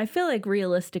do. I feel like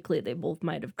realistically, they both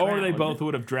might have drowned. Or they both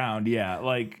would have drowned, yeah.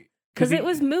 Like, Because it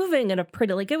was moving at a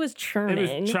pretty, like, it was churning.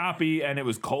 It was choppy and it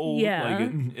was cold. Yeah.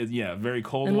 Like, very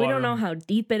cold and water. we don't know how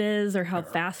deep it is or how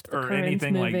fast the or current's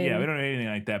anything moving. we don't know anything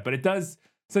like that. But it does.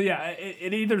 So yeah,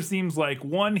 it either seems like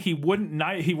one, he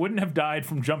wouldn't have died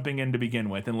from jumping in to begin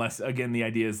with, unless again the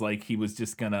idea is like he was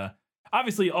just gonna.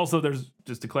 Obviously, also there's,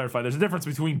 just to clarify, there's a difference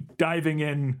between diving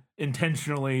in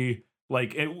intentionally,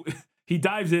 like he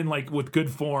dives in like with good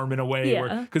form in a way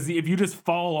where, because if you just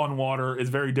fall on water is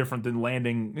very different than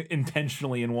landing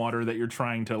intentionally in water that you're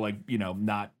trying to like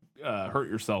not hurt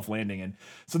yourself landing in.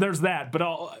 So there's that.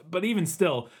 But even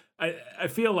still, I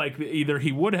feel like either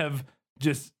he would have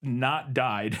just not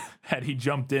died had he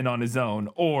jumped in on his own,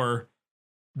 or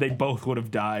they both would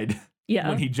have died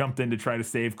when he jumped in to try to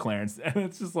save Clarence. And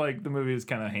it's just like the movie is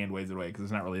kind of hand waves away because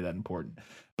it's not really that important.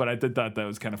 But I thought that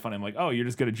was kind of funny. I'm like, oh, you're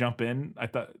just gonna jump in? I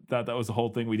thought that was the whole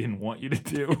thing we didn't want you to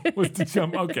do, was to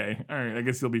jump. Okay, all right, I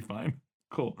guess you'll be fine.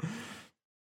 Cool.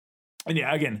 And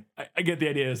yeah, again, I get the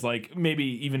idea is like maybe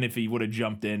even if he would have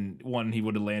jumped in, one, he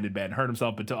would have landed bad and hurt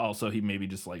himself, but also he maybe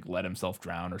just like let himself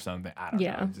drown or something. I don't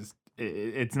know.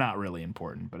 It's not really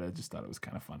important, but I just thought it was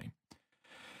kind of funny.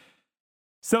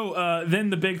 So then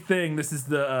the big thing, this is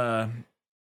the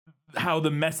how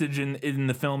the message in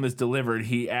the film is delivered.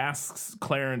 He asks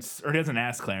Clarence, or he doesn't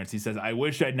ask Clarence, he says, "I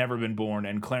wish I'd never been born."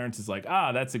 And Clarence is like,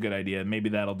 that's a good idea. Maybe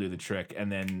that'll do the trick.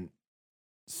 And then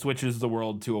switches the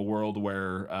world to a world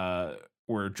where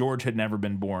George had never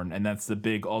been born. And that's the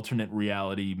big alternate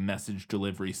reality message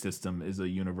delivery system, is a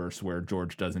universe where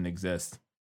George doesn't exist,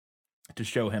 to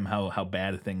show him how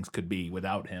bad things could be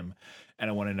without him. And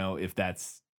I want to know if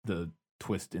that's the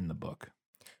twist in the book.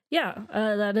 Yeah,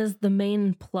 that is the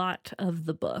main plot of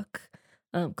the book.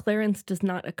 Clarence does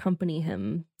not accompany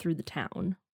him through the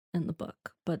town in the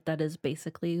book, but that is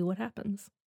basically what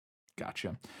happens.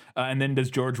 Gotcha. And then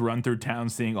does George run through town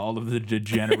seeing all of the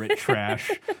degenerate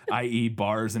trash, i.e.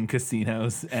 bars and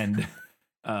casinos and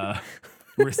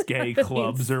risque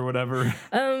clubs or whatever?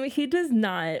 He does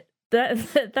not.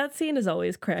 That scene has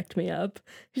always cracked me up.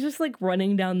 He's just like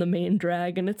running down the main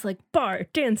drag, and it's like bar,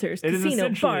 dancers, casino,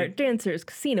 bar, dancers,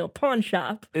 casino, pawn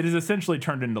shop. It is essentially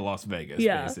turned into Las Vegas,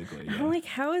 basically. Yeah. I'm like,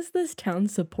 how is this town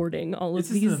supporting all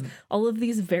of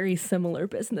these very similar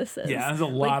businesses? Yeah, there's a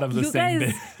lot of the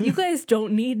same. You guys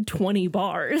don't need 20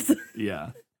 bars.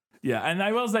 Yeah. Yeah, and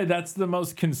I will say that's the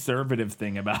most conservative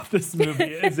thing about this movie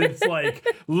is it's like,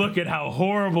 look at how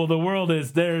horrible the world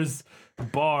is. There's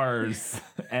bars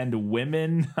and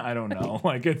women. I don't know.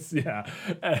 Like it's this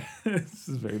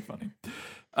is very funny.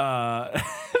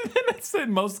 That's the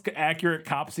most accurate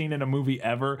cop scene in a movie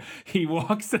ever. He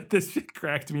walks at this shit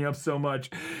cracked me up so much.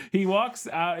 He walks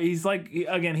out. He's like,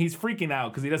 again, he's freaking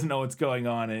out because he doesn't know what's going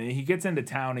on, and he gets into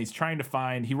town. He's trying to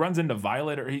find. He runs into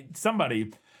Violet or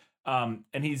somebody. And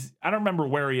I don't remember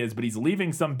where he is, but he's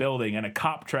leaving some building, and a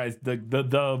cop tries the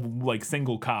like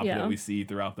single cop that we see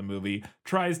throughout the movie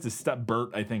tries to stop. Bert,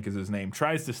 I think is his name,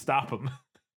 tries to stop him,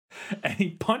 and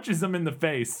he punches him in the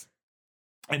face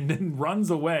and then runs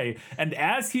away. And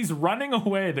as he's running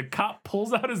away, the cop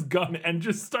pulls out his gun and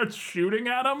just starts shooting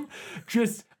at him.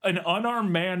 Just an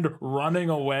unarmed man running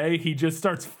away. He just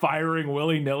starts firing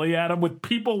willy-nilly at him with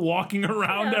people walking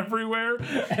around everywhere.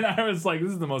 And I was like,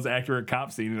 this is the most accurate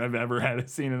cop scene I've ever had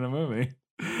seen in a movie.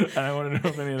 And I want to know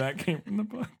if any of that came from the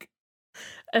book.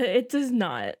 It does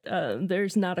not.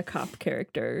 There's not a cop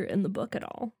character in the book at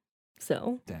all.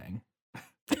 So dang.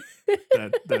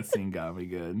 that scene got me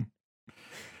good.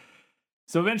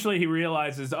 So eventually he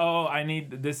realizes,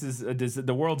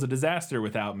 the world's a disaster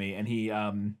without me. And he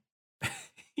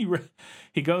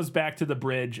goes back to the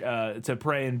bridge to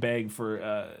pray and beg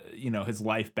for his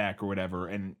life back or whatever,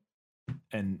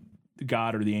 and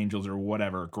God or the angels or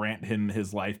whatever grant him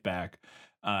his life back.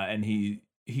 And he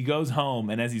goes home,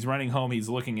 and as he's running home, he's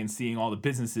looking and seeing all the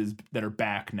businesses that are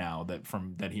back now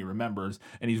that he remembers,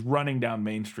 and he's running down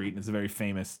Main Street, and it's a very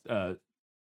famous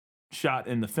shot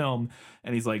in the film,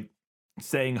 and he's like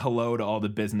saying hello to all the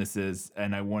businesses.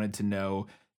 And I wanted to know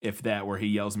if that where he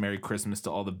yells Merry Christmas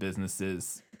to all the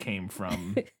businesses came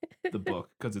from the book,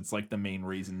 because it's like the main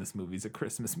reason this movie's a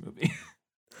Christmas movie.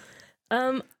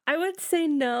 I would say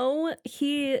no.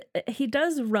 He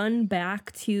does run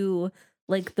back to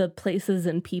like the places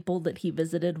and people that he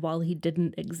visited while he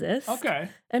didn't exist. Okay.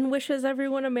 And wishes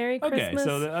everyone a Merry Christmas. Okay,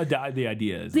 so the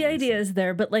idea is... The idea is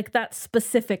there, but like that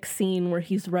specific scene where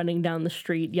he's running down the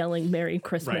street yelling Merry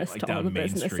Christmas to all the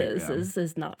businesses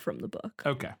is not from the book.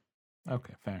 Okay,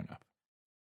 fair enough.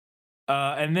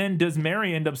 And then does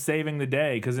Mary end up saving the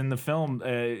day? Because in the film,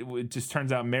 it just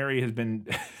turns out Mary has been...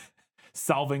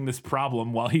 solving this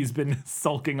problem while he's been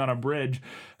sulking on a bridge.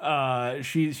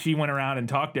 She went around and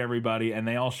talked to everybody, and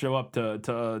they all show up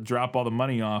to drop all the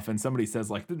money off. And somebody says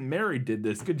like, "Mary did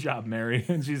this. Good job, Mary."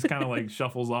 And she's kind of like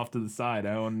shuffles off to the side.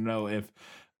 I want to know if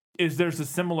there's a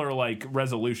similar like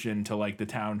resolution to like the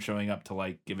town showing up to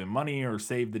like give him money or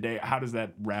save the day. How does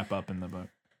that wrap up in the book?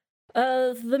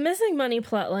 The missing money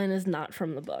plotline is not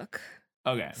from the book.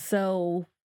 Okay. So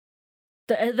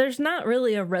there's not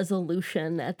really a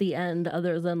resolution at the end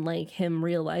other than like him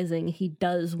realizing he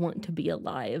does want to be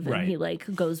alive, and Right. he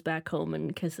like goes back home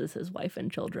and kisses his wife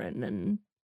and children, and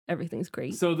everything's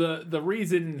great. So the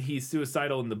reason he's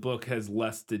suicidal in the book has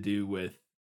less to do with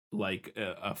like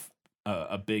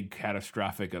a big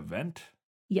catastrophic event.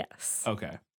 Yes.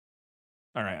 Okay.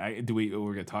 All right.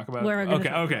 We're gonna talk about We're it. gonna Okay.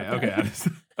 talk Okay. about Okay.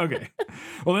 Okay.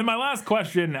 Well, then my last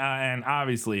question, and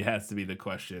obviously has to be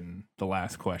the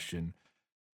last question.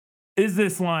 Is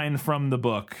this line from the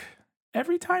book?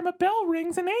 Every time a bell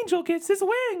rings, an angel gets his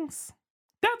wings.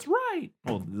 That's right.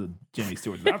 Well, Jimmy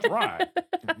Stewart. That's right.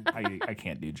 I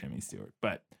can't do Jimmy Stewart,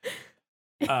 but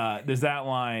does that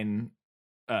line?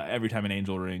 Every time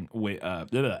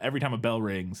every time a bell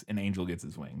rings, an angel gets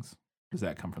his wings. Does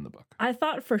that come from the book? I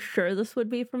thought for sure this would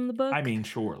be from the book. I mean,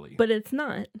 surely. But it's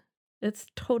not. It's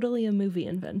totally a movie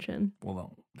invention.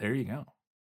 Well, there you go.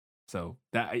 So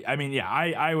that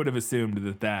I would have assumed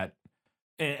that,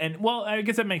 and well, I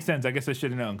guess that makes sense. I guess I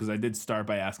should have known because I did start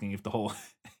by asking if the whole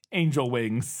angel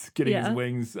wings getting his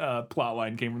wings plot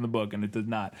line came from the book, and it did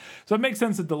not. So it makes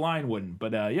sense that the line wouldn't.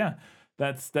 But yeah,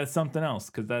 that's something else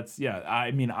because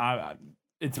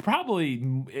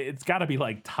it's got to be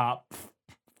like top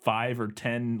 5 or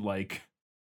 10 like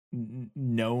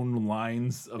known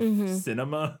lines of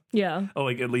cinema. Yeah.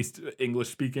 Like at least English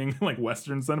speaking, like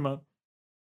Western cinema.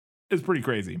 It's pretty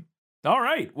crazy. All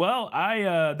right. Well,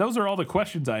 those are all the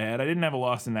questions I had. I didn't have a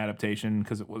Lost in adaptation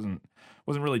because it wasn't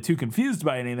really too confused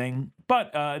by anything. But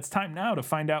it's time now to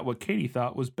find out what Katie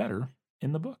thought was better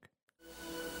in the book.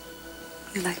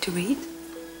 You like to read?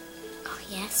 Oh,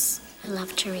 yes. I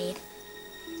love to read.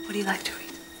 What do you like to read?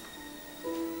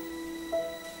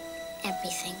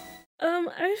 Everything.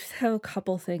 I just have a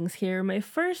couple things here. My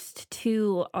first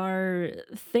two are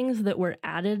things that were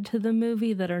added to the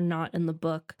movie that are not in the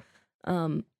book.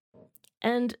 And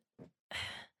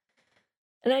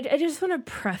I just want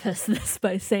to preface this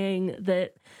by saying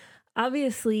that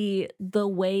obviously the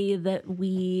way that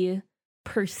we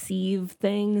perceive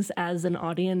things as an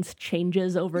audience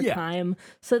changes over time.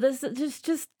 So this is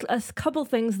just a couple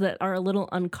things that are a little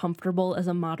uncomfortable as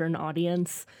a modern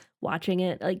audience watching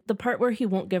it. Like the part where he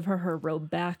won't give her robe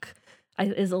back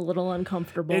is a little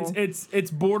uncomfortable.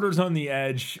 It's borders on the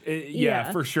edge.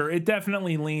 Yeah. For sure. It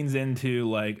definitely leans into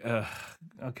like,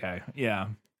 okay, yeah,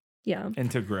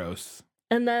 into gross.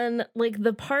 And then like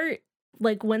the part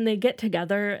like when they get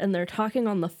together and they're talking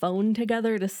on the phone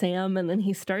together to Sam, and then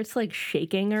he starts like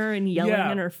shaking her and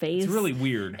yelling in her face. It's really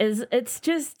weird. It's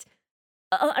just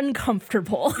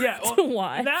uncomfortable to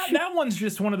watch. That one's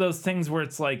just one of those things where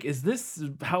it's like, is this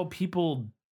how people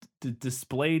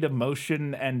displayed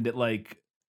emotion and like,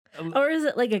 or is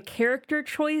it like a character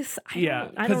choice?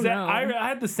 I don't know. I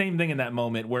had the same thing in that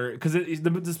moment where, because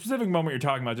the specific moment you're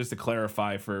talking about, just to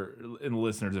clarify for in the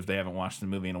listeners if they haven't watched the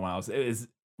movie in a while, is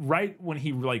right when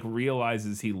he like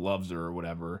realizes he loves her or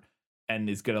whatever, and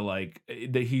is gonna like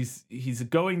he's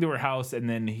going to her house, and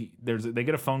then they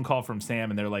get a phone call from Sam,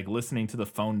 and they're like listening to the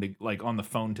phone on the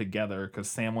phone together because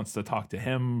Sam wants to talk to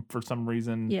him for some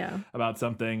reason about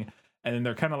something. And then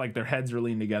they're kind of like their heads are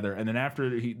leaned together. And then after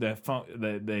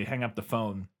they hang up the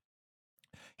phone,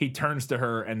 he turns to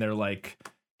her, and they're like,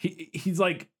 he's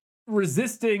like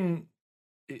resisting.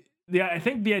 I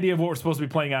think the idea of what we're supposed to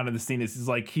be playing out in the scene is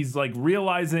like he's like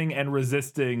realizing and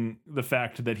resisting the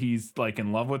fact that he's like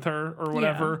in love with her or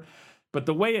whatever. Yeah. But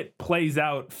the way it plays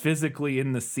out physically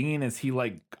in the scene is he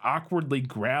like awkwardly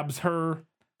grabs her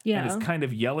and is kind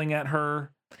of yelling at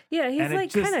her. Yeah, he's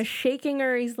like kind of shaking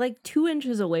her. He's like 2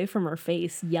 inches away from her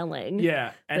face, yelling.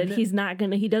 Yeah. That he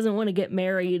doesn't want to get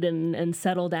married and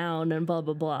settle down and blah,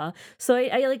 blah, blah. So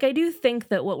I do think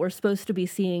that what we're supposed to be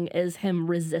seeing is him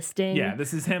resisting. Yeah,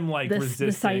 this is him like resisting.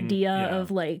 This idea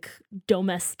of like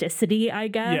domesticity, I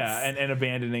guess. Yeah, and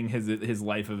abandoning his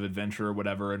life of adventure or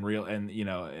whatever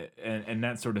and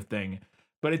that sort of thing.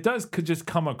 But it could just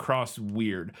come across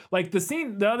weird. Like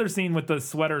the other scene with the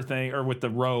sweater thing or with the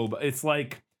robe, it's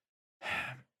like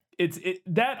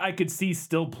that I could see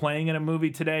still playing in a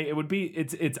movie today. It would be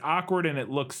it's awkward, and it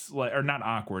looks like, or not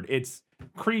awkward, it's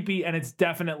creepy, and it's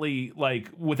definitely like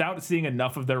without seeing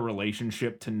enough of their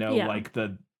relationship to know like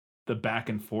the back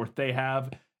and forth they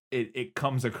have. it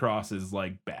comes across as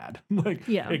like bad. Like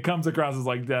Yeah. it comes across as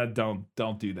like that.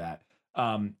 Don't do that.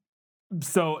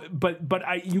 So, but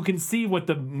you can see what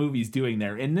the movie's doing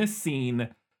there. In this scene,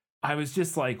 I was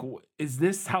just like, is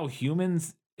this how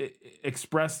humans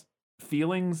express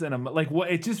feelings? And like, what?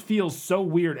 It just feels so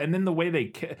weird. And then the way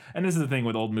they and this is the thing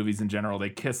with old movies in general, they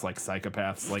kiss like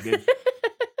psychopaths. Like it,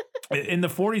 in the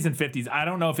 40s and 50s, I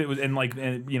don't know if it was in like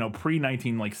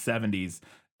pre-19 like 70s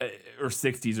or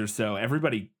 60s or so.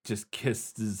 Everybody just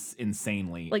kisses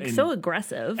insanely, Like so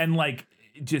aggressive. and like.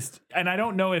 And I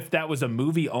don't know if that was a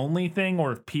movie only thing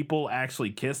or if people actually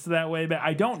kissed that way, but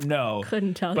I don't know.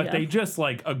 Couldn't tell But ya. they just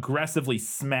like aggressively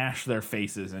smash their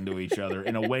faces into each other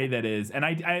in a way that is, and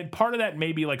I part of that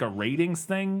may be like a ratings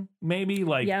thing, maybe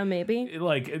like Yeah, maybe.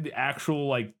 like the actual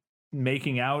like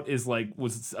making out was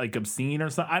like obscene or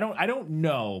something. I don't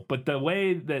know, but the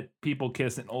way that people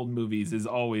kiss in old movies has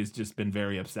always just been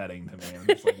very upsetting to me. I'm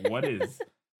just like, what is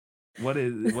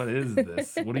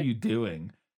this? What are you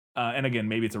doing? And again,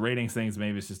 maybe it's a ratings thing,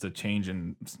 maybe it's just a change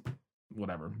in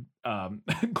whatever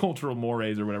cultural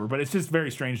mores or whatever. But it's just very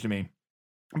strange to me.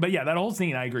 But yeah, that whole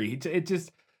scene, I agree. It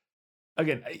just,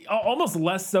 again, almost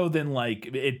less so than like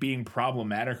it being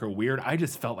problematic or weird. I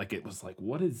just felt like it was like,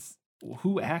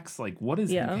 who acts like, what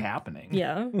is happening?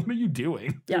 Yeah. What are you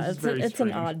doing? Yeah, This is very it's an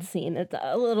strange. odd scene. It's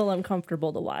a little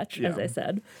uncomfortable to watch, as Yeah. I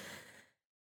said.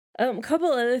 Couple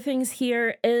other things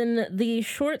here. In the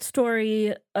short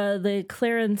story, the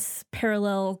Clarence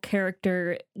parallel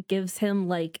character gives him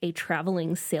like a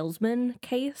traveling salesman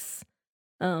case.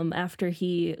 After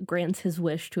he grants his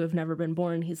wish to have never been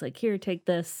born, he's like, here, take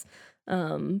this.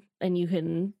 And you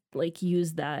can like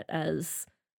use that as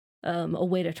a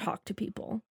way to talk to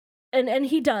people. And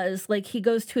he does, like, he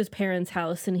goes to his parents'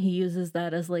 house and he uses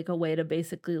that as like a way to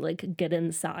basically like get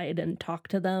inside and talk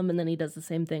to them. And then he does the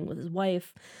same thing with his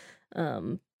wife,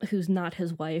 who's not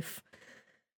his wife.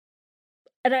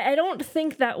 And I don't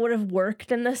think that would have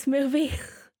worked in this movie.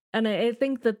 And I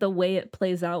think that the way it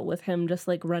plays out with him just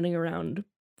like running around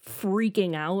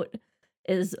freaking out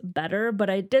is better. But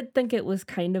I did think it was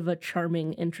kind of a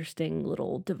charming, interesting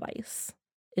little device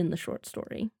in the short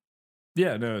story.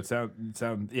 Yeah, no, it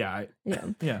sound yeah.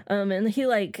 Yeah. And he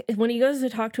like when he goes to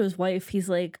talk to his wife, he's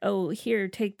like, "Oh, here,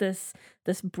 take this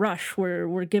brush.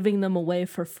 We're giving them away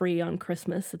for free on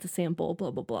Christmas. It's a sample,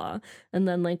 blah blah blah." And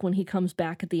then like when he comes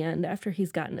back at the end after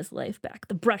he's gotten his life back,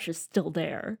 the brush is still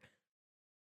there.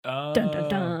 Dun, dun,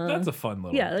 dun. That's a fun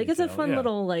little Yeah, like it's a detail, fun yeah.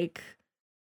 little like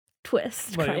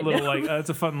twist. Like a kind little of. like it's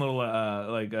a fun little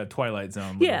like a Twilight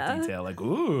Zone little Yeah. detail. Like,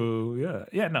 ooh,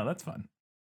 yeah, no, that's fun.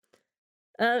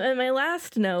 And my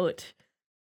last note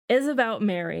is about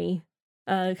Mary,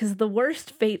 because the worst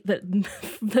fate that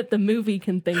that the movie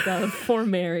can think of for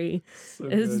Mary So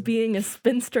is good. being a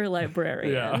spinster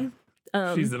librarian.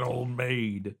 She's an old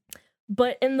maid.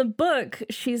 But in the book,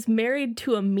 she's married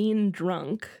to a mean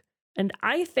drunk, and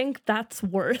I think that's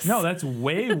worse. No, that's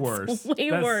way worse.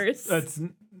 Worse. That's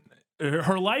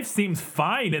her life seems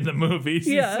fine in the movie.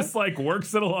 She's just like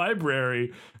works at a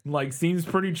library, like seems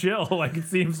pretty chill, like it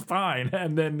seems fine.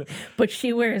 And then But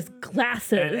she wears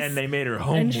glasses. and they made her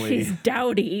homely. And she's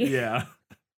dowdy. Yeah.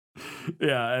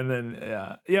 Yeah, and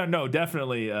then no,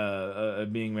 definitely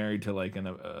being married to like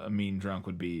a mean drunk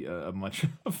would be a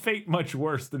fate much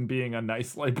worse than being a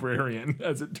nice librarian,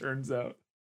 as it turns out.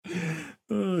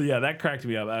 Yeah, that cracked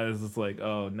me up. I was just like,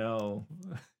 oh no,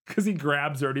 because he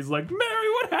grabs her and he's like, Mary,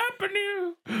 what happened to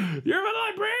you? You're a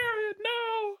librarian.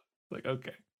 No. Like,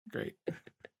 okay, great.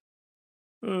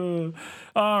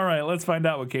 All right, let's find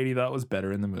out what Katie thought was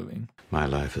better in the movie. My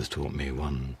life has taught me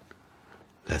one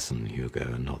lesson, Hugo,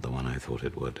 and not the one I thought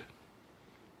it would.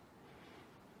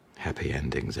 Happy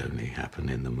endings only happen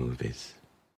in the movies.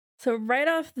 So right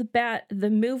off the bat, the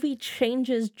movie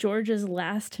changes George's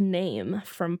last name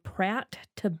from Pratt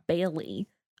to Bailey.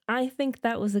 I think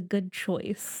that was a good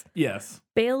choice. Yes.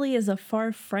 Bailey is a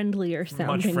far friendlier sounding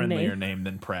Much friendlier name. name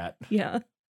than Pratt. Yeah.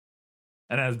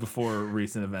 And as before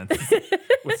recent events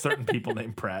with certain people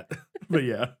named Pratt. But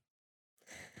yeah.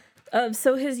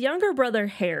 So his younger brother,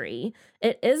 Harry,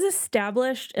 it is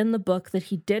established in the book that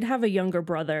he did have a younger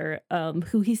brother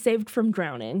who he saved from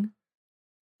drowning.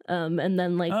 And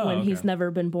then when he's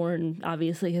never been born,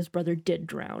 obviously his brother did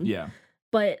drown. Yeah.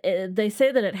 But they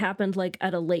say that it happened like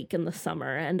at a lake in the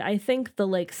summer. And I think the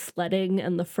like sledding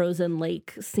and the frozen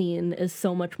lake scene is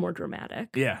so much more dramatic.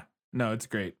 Yeah. No, it's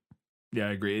great. Yeah,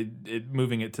 I agree.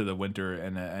 Moving it to the winter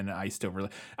and iced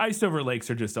over lakes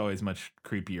are just always much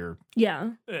creepier.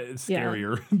 Yeah.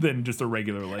 Scarier than just a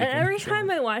regular lake. And every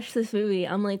time I watch this movie,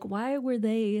 I'm like, why were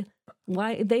they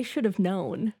Why they should have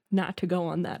known not to go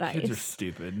on that ice. Kids are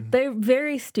stupid. They're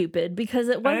very stupid because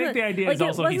it wasn't. I think the idea like, is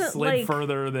also he wasn't slid like,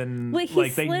 further than Well, he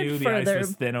like they slid knew the further. ice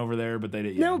was thin over there, but they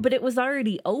didn't. No, but it was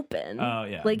already open. Oh,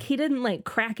 yeah. Like he didn't like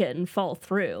crack it and fall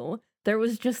through. There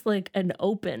was just like an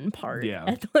open part. Yeah.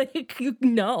 And like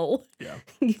no. Yeah.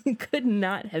 You could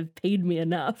not have paid me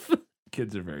enough.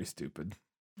 Kids are very stupid.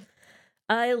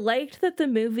 I liked that the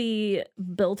movie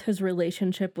built his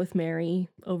relationship with Mary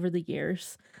over the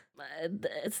years.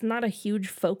 It's not a huge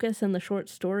focus in the short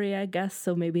story, I guess,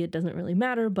 so maybe it doesn't really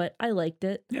matter, but I liked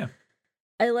it. Yeah.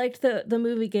 I liked that the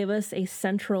movie gave us a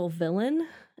central villain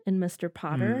in Mr.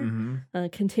 Potter, Mm-hmm.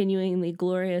 continuing the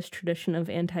glorious tradition of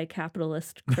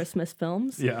anti-capitalist Christmas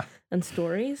films Yeah. and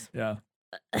stories. Yeah.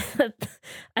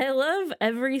 I love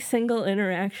every single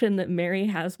interaction that Mary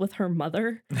has with her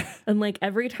mother. And like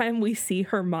every time we see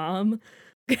her mom,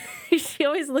 she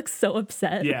always looks so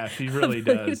upset. Yeah, she really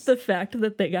about does. The fact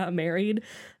that they got married.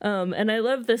 And I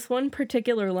love this one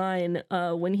particular line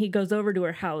when he goes over to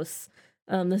her house.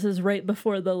 This is right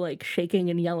before the like shaking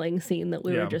and yelling scene that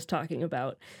we were just talking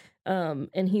about.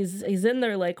 And he's in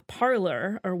their like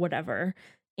parlor or whatever.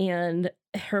 And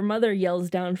her mother yells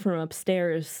down from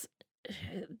upstairs.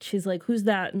 She's like, "Who's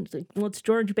that?" And it's like, "Well, it's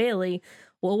George Bailey."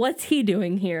 "Well, what's he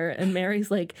doing here?" And Mary's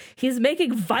like, "He's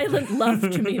making violent love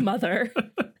to me, mother."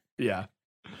 Yeah.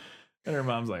 And her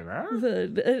mom's like, "Huh?"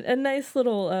 A nice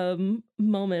little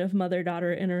moment of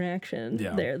mother-daughter interaction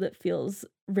there that feels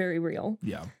very real.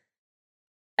 Yeah.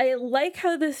 I like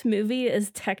how this movie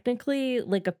is technically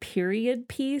like a period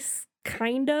piece,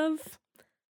 kind of,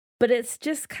 but it's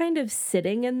just kind of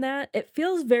sitting in that. It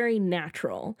feels very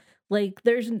natural. Like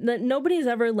there's nobody's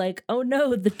ever like, "Oh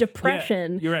no, the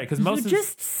depression." Yeah, you're right, because you most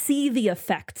just see the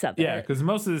effects of it. Yeah, because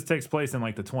most of this takes place in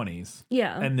like the 20s.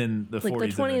 Yeah, and then the like 40s, the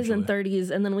 20s eventually. and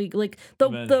 30s, and then we like the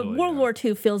World War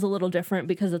II feels a little different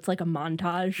because it's like a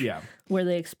montage. Yeah, where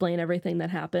they explain everything that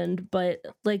happened. But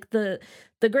like the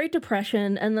Great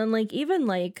Depression, and then like even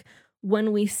like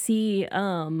when we see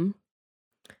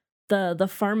the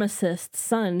pharmacist's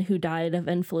son who died of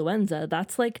influenza,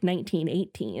 that's like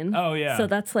 1918. Oh yeah. So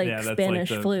that's like that's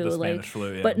Spanish like flu. the Spanish like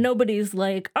flu, yeah. But nobody's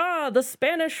like, the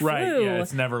Spanish right, flu. Yeah,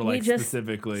 it's never like we just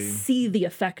specifically see the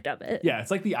effect of it. Yeah,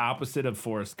 it's like the opposite of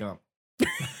Forrest Gump.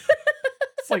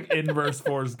 It's like inverse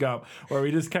Forrest Gump, where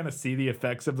we just kind of see the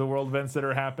effects of the world events that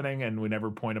are happening and we never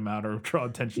point them out or draw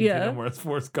attention to them, whereas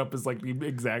Forrest Gump is like the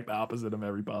exact opposite of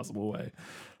every possible way.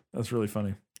 That's really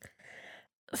funny.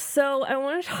 So I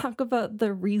want to talk about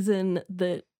the reason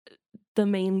that the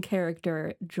main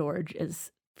character, George,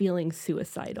 is feeling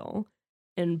suicidal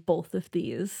in both of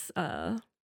these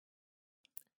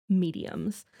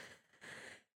mediums.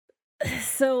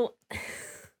 So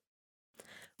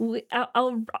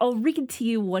I'll read to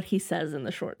you what he says in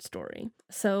the short story.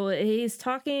 So he's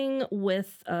talking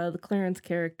with the Clarence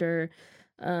character.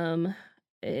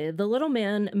 The little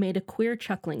man made a queer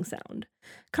chuckling sound.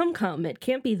 Come, it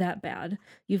can't be that bad.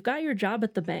 You've got your job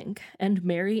at the bank, and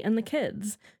Mary and the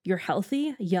kids. You're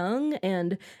healthy, young,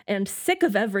 and sick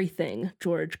of everything,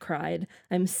 George cried.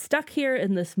 I'm stuck here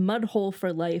in this mud hole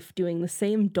for life, doing the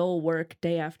same dull work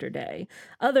day after day.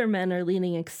 Other men are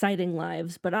leading exciting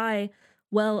lives, but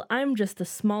I'm just a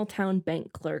small-town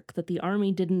bank clerk that the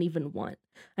army didn't even want.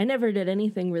 I never did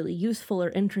anything really useful or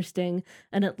interesting,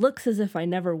 and it looks as if I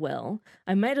never will.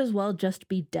 I might as well just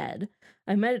be dead.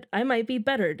 I might be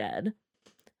better dead.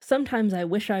 Sometimes I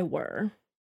wish I were.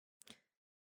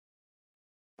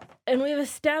 And we've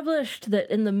established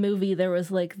that in the movie there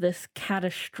was like this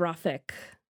catastrophic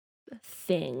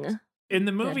thing. In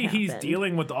the movie, he's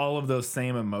dealing with all of those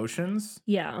same emotions.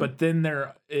 Yeah. But then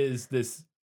there is this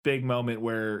big moment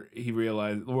where he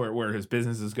realized where his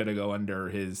business is going to go under,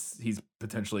 he's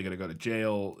potentially going to go to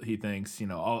jail. He thinks,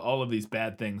 all of these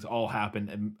bad things all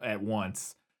happen at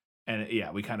once. And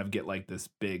we kind of get like this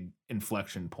big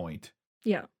inflection point.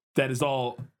 Yeah. That is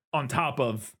all on top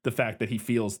of the fact that he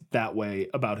feels that way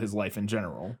about his life in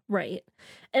general. Right.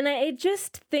 And I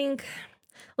just think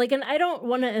like, and I don't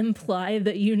want to imply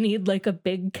that you need like a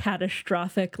big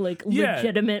catastrophic, like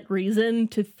legitimate reason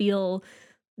to feel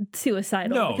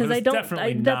suicidal, no, because I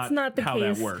don't that's not the how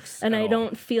case, that works and I all.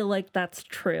 don't feel like that's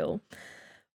true.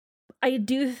 I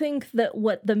do think that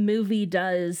what the movie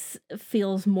does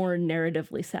feels more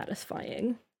narratively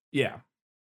satisfying. Yeah,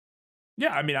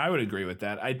 I mean, I would agree with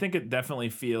that. I think it definitely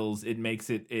feels, it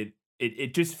makes it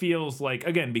just feels like,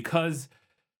 again, because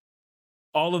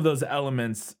all of those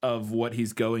elements of what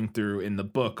he's going through in the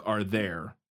book are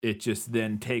there, it just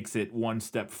then takes it one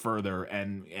step further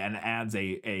and adds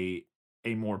a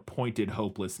more pointed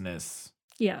hopelessness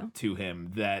to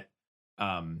him that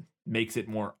makes it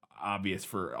more obvious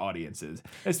for audiences,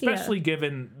 especially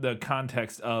given the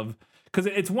context of, because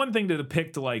it's one thing to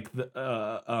depict like the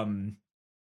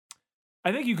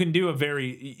I think you can do a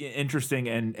very interesting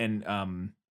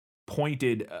and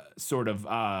pointed sort of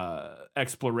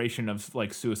exploration of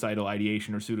like suicidal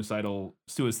ideation or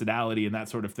suicidality and that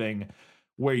sort of thing,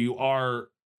 where you are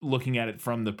looking at it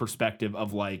from the perspective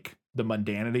of like the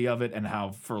mundanity of it and how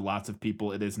for lots of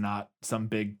people it is not some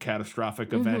big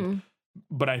catastrophic event.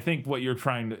 But I think what you're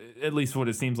trying to, at least what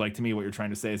it seems like to me, what you're trying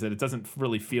to say is that it doesn't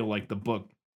really feel like the book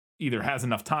either has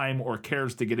enough time or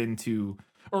cares to get into,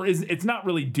 or it's not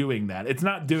really doing that. It's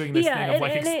not doing this thing of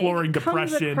like exploring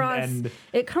depression, and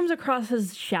it comes across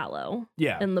as shallow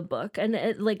in the book, and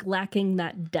it like lacking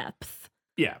that depth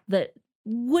that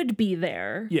would be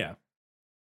there.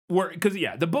 Because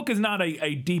the book is not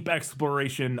a deep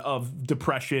exploration of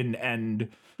depression and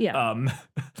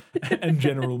and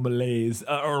general malaise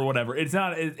or whatever. It's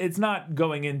not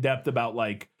going in depth about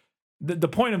like the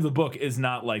point of the book is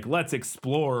not like let's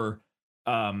explore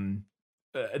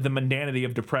the mundanity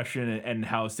of depression and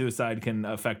how suicide can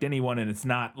affect anyone, and it's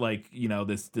not like, you know,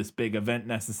 this big event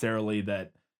necessarily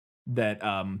that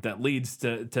leads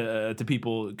to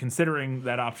people considering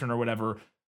that option or whatever.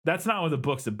 That's not what the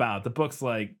book's about. The book's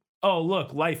like, oh,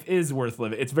 look, life is worth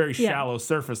living. It's very shallow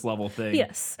surface level thing.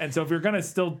 Yes. And so if you're going to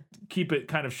still keep it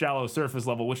kind of shallow surface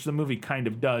level, which the movie kind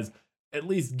of does, at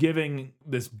least giving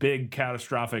this big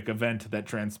catastrophic event that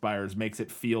transpires makes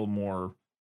it feel more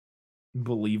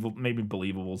believable. Maybe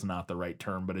believable is not the right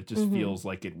term, but it just feels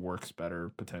like it works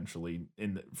better potentially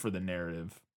for the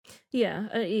narrative.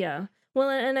 Yeah. Well,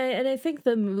 and I think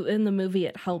in the movie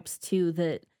it helps too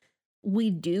that we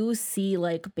do see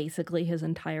like basically his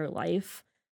entire life,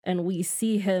 and we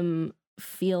see him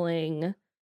feeling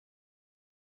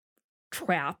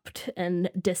trapped and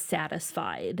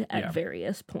dissatisfied at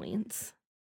various points.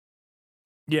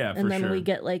 Yeah, and then sure. we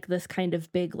get like this kind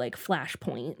of big like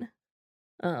flashpoint.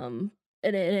 And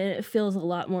it feels a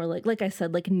lot more like I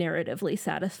said, like narratively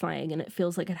satisfying, and it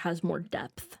feels like it has more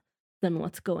depth than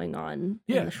what's going on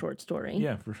in the short story.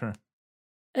 Yeah, for sure.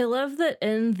 I love that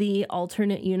in the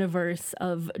alternate universe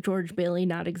of George Bailey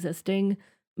not existing,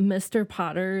 Mr.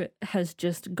 Potter has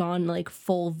just gone like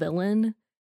full villain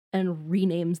and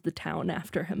renames the town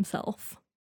after himself.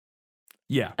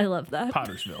 Yeah. I love that.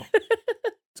 Pottersville.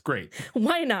 It's great.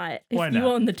 Why not? Why if not? You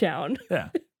own the town.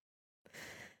 Yeah.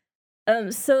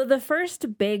 So the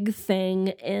first big thing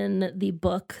in the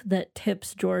book that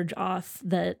tips George off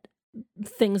that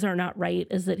things are not right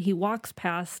is that he walks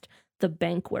past the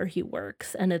bank where he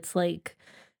works, and it's like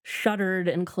shuttered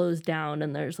and closed down,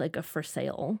 and there's like a for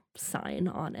sale sign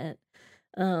on it.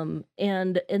 And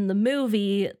in the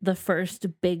movie, the first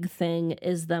big thing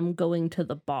is them going to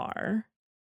the bar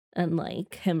and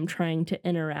like him trying to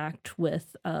interact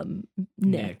with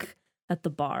Nick at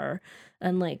the bar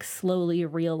and like slowly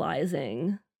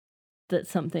realizing that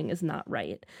something is not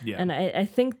right. Yeah. And I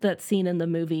think that scene in the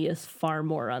movie is far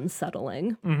more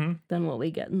unsettling than what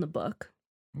we get in the book.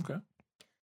 Okay.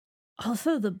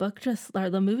 Also,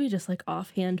 the movie just like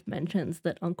offhand mentions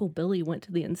that Uncle Billy went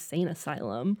to the insane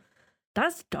asylum.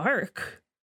 That's dark.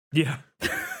 Yeah.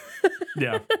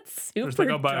 Yeah. That's super It's like,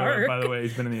 oh, dark. by the way,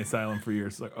 he's been in the asylum for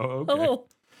years. Like, oh,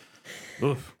 okay.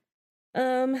 Oof.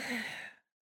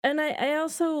 And I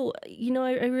also, you know,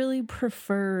 I really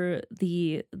prefer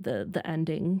the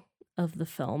ending of the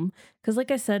film, because like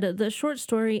I said, the short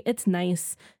story, it's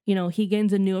nice. You know, he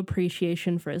gains a new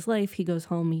appreciation for his life. He goes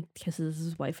home, he kisses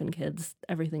his wife and kids,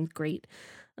 everything's great.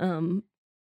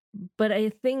 But I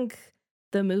think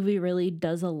the movie really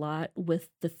does a lot with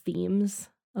the themes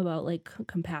about like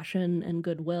compassion and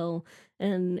goodwill.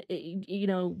 And you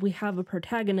know, we have a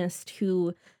protagonist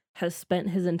who has spent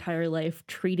his entire life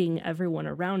treating everyone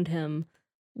around him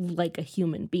like a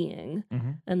human being.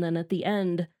 And then at the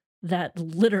end, that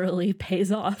literally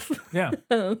pays off. Yeah.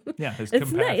 Yeah, his It's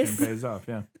compassion nice. pays off.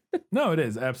 Yeah. No, it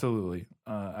is. Absolutely.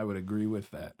 I would agree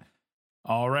with that.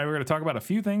 All right, we're going to talk about a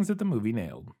few things that the movie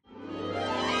nailed.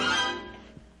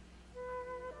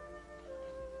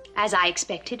 As I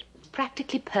expected,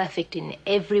 practically perfect in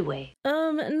every way.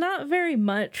 Not very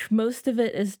much. Most of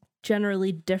it is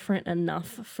generally different enough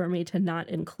for me to not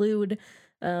include.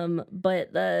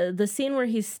 But the scene where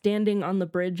he's standing on the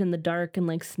bridge in the dark and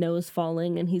like snow's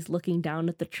falling and he's looking down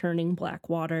at the churning black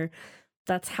water,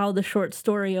 that's how the short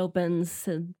story opens,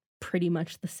 pretty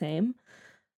much the same.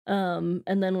 And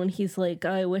then when he's like,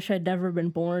 I wish I'd never been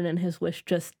born, and his wish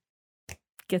just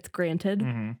gets granted,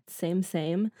 same.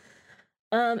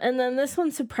 And then this one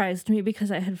surprised me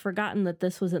because I had forgotten that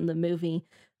this was in the movie.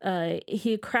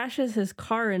 He crashes his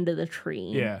car into the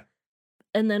tree. Yeah.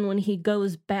 And then when he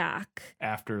goes back,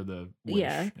 after the wish.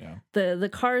 Yeah. the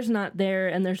car's not there,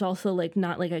 and there's also like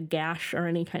not like a gash or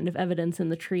any kind of evidence in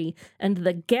the tree. And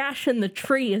the gash in the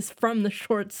tree is from the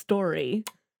short story.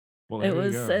 Well, It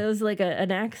was like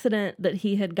an accident that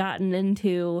he had gotten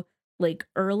into like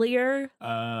earlier,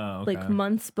 like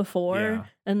months before. Yeah.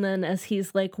 And then as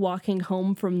he's like walking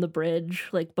home from the bridge,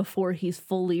 like before he's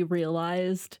fully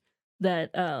realized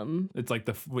that it's like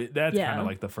that's kind of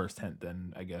like the first hint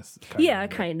then, I guess.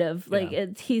 Kind of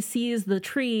like he sees the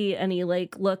tree and he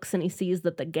like looks and he sees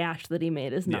that the gash that he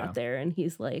made is not there, and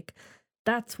he's like,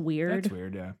 that's weird. That's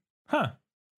weird. Yeah. Huh.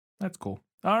 That's cool.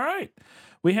 All right.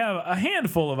 We have a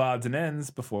handful of odds and ends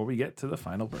before we get to the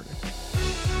final verdict.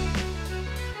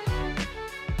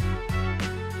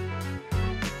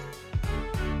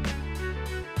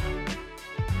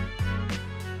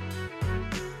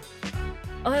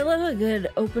 Oh, I love a good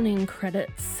opening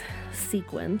credits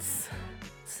sequence.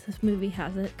 This movie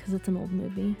has it because it's an old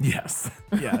movie. Yes.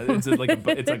 Yeah. It's like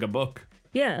a book.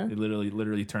 Yeah. They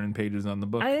literally turning pages on the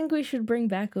book. I think we should bring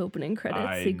back opening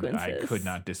credits sequences. I could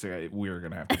not disagree. We're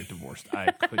going to have to get divorced.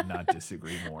 I could not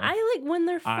disagree more. I like when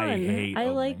they're fun. I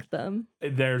like them.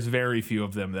 There's very few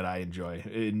of them that I enjoy.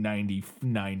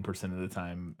 99% of the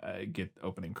time, get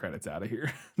opening credits out of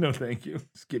here. No, thank you.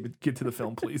 Just get to the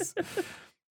film, please.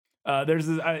 There's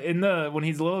this when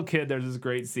he's a little kid, there's this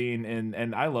great scene,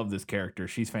 and I love this character.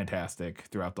 She's fantastic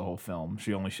throughout the whole film.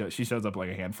 She shows up like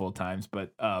a handful of times,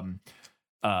 but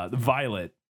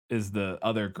Violet is the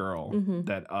other girl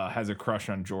that has a crush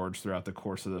on George throughout the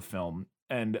course of the film.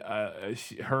 And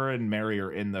her and Mary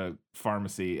are in the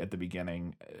pharmacy at the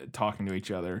beginning talking to each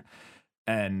other.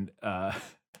 And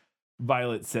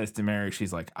Violet says to Mary,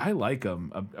 she's like, I like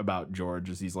him about George,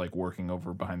 as he's like working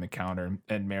over behind the counter.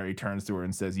 And Mary turns to her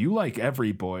and says, you like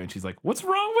every boy. And she's like, what's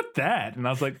wrong with that? And I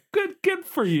was like, good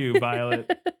for you,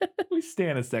 Violet. We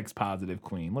stand a sex positive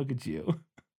queen. Look at you.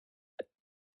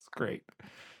 It's great.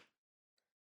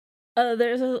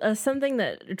 There's something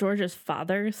that George's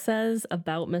father says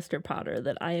about Mr. Potter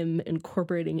that I am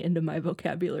incorporating into my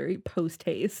vocabulary post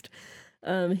haste.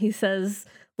 He says,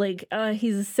 like,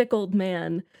 he's a sick old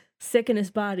man, sick in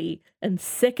his body, and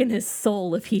sick in his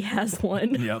soul if he has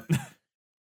one. Yep.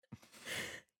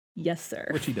 Yes, sir.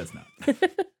 Which he does not.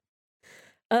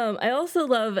 I also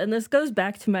love, and this goes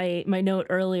back to my note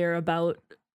earlier about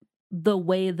the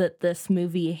way that this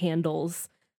movie handles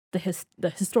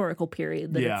the historical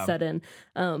period that it's set in.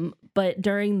 But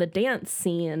during the dance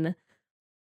scene,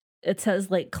 it says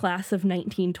like class of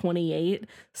 1928.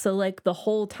 So like the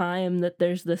whole time that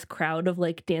there's this crowd of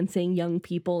like dancing young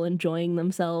people enjoying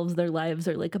themselves, their lives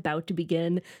are like about to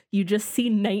begin, you just see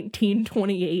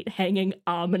 1928 hanging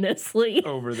ominously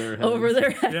over their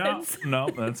heads. Yeah, no,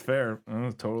 that's fair.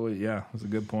 Totally. Yeah, that's a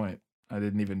good point. I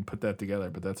didn't even put that together,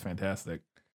 but that's fantastic.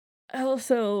 I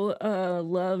also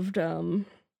loved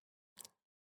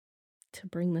to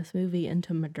bring this movie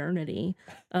into modernity.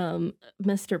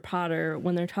 Mr. Potter,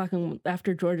 when they're talking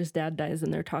after George's dad dies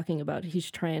and they're talking about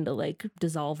he's trying to like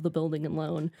dissolve the building and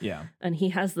loan. Yeah. And he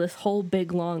has this whole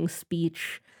big long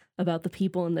speech about the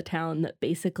people in the town that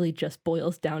basically just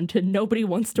boils down to nobody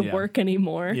wants to work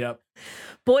anymore. Yep.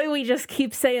 Boy, we just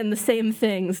keep saying the same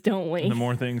things, don't we? The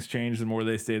more things change, the more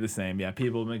they stay the same. Yeah,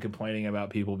 people have been complaining about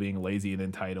people being lazy and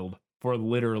entitled for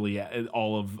literally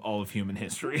all of human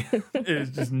history. It's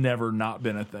just never not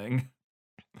been a thing.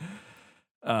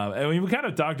 And we kind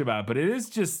of talked about it, but it is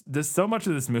just so much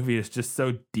of this movie is just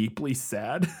so deeply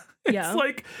sad. It's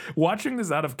like watching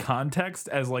this out of context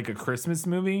as like a Christmas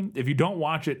movie. If you don't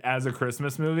watch it as a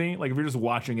Christmas movie, like if you're just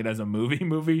watching it as a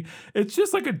movie, it's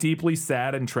just like a deeply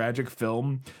sad and tragic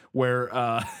film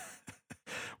where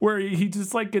where he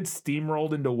just like gets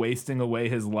steamrolled into wasting away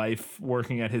his life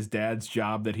working at his dad's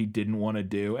job that he didn't want to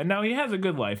do. And now he has a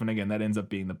good life. And again, that ends up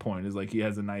being the point, is like he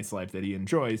has a nice life that he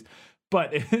enjoys.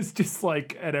 But it's just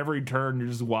like at every turn, you're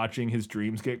just watching his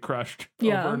dreams get crushed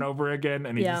over and over again.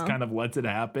 And he just kind of lets it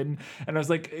happen. And I was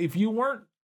like, if you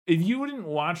didn't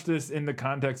watch this in the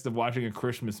context of watching a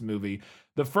Christmas movie,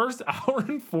 the first hour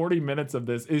and 40 minutes of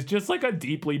this is just like a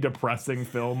deeply depressing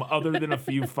film, other than a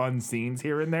few fun scenes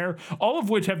here and there, all of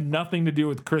which have nothing to do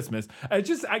with Christmas.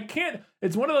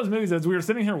 It's one of those movies, as we were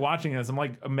sitting here watching this, I'm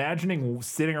like imagining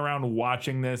sitting around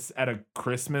watching this at a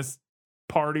Christmas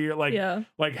party, or like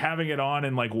having it on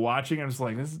and like watching. I'm just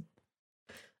like, this is...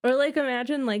 Or like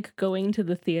imagine like going to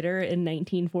the theater in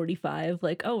 1945,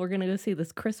 like, oh, we're gonna go see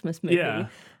this Christmas movie,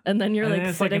 and then you're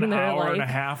like sitting there hour like, and a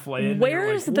half later,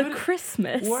 where's the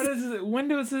Christmas? What is it? When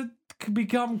does it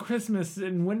become Christmas,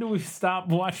 and when do we stop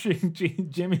watching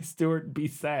Jimmy Stewart be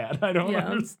sad? I don't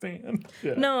understand.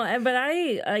 No, but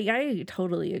I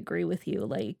totally agree with you.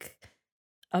 Like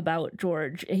about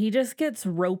George. He just gets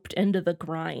roped into the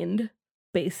grind,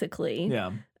 basically.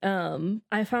 Yeah.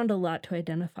 I found a lot to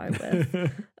identify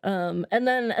with. And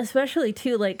then especially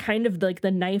too, like kind of like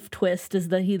the knife twist is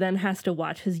that he then has to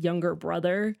watch his younger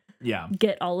brother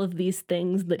get all of these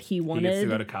things that he wanted. He gets to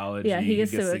go to college. Yeah, he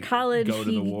gets to go to college. Go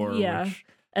to the war. Yeah.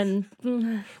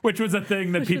 Which was a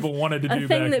thing that people wanted to do. A thing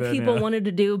back that then, people wanted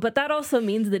to do, but that also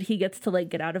means that he gets to like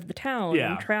get out of the town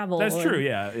and travel. That's true.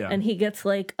 Yeah. And he gets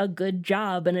like a good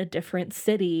job in a different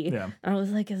city. Yeah. I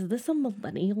was like, is this a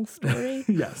millennial story?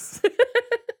 Yes.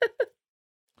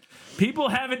 People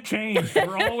haven't changed.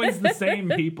 We're always the same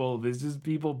people. There's just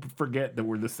people forget that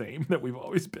we're the same that we've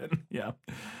always been. Yeah.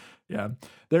 Yeah.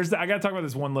 I got to talk about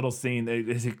this one little scene.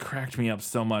 It cracked me up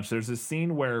so much. There's this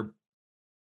scene where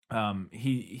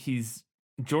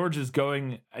George is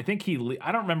going, I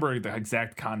don't remember the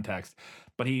exact context,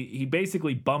 but he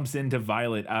basically bumps into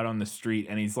Violet out on the street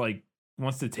and he's like,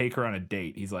 wants to take her on a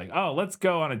date. He's like, oh, let's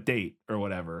go on a date or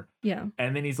whatever. Yeah.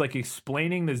 And then he's like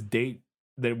explaining this date,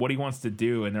 that what he wants to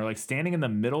do, and they're like standing in the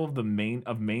middle of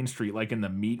Main Street, like in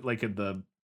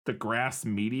the grass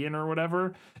median or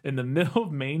whatever, in the middle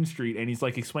of Main Street, and he's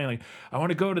like explaining, like, I want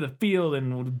to go to the field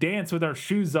and we'll dance with our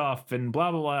shoes off and blah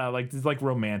blah blah, like it's like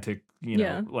romantic,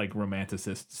 like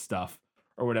romanticist stuff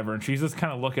or whatever. And she's just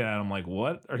kind of looking at him like,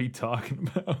 what are you talking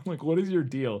about? Like, what is your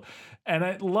deal? And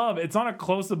I love it's on a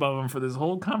close up of him for this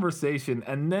whole conversation,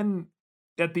 and then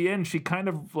at the end she kind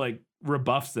of like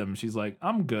rebuffs him. She's like,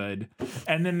 I'm good.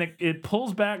 And then it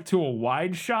pulls back to a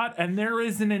wide shot and there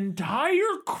is an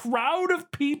entire crowd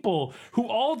of people who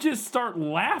all just start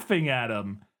laughing at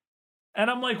him. And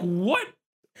I'm like, what?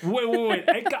 Wait.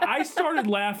 I started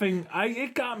laughing.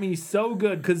 It got me so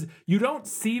good because you don't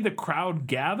see the crowd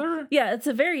gather. Yeah, it's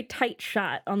a very tight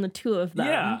shot on the two of them.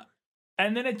 Yeah.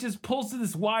 And then it just pulls to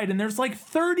this wide, and there's like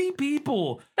 30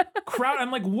 people crowd. I'm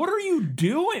like, what are you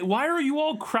doing? Why are you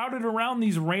all crowded around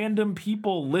these random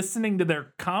people listening to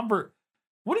their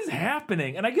What is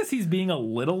happening? And I guess he's being a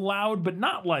little loud, but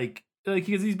not like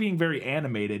because he's being very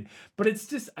animated. But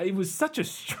it was such a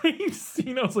strange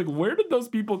scene. I was like, where did those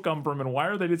people come from, and why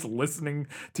are they just listening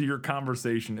to your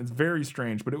conversation? It's very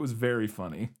strange, but it was very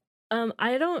funny.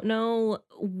 I don't know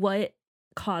what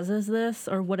causes this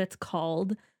or what it's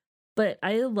called, but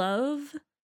I love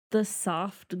the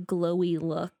soft, glowy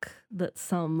look that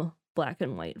some black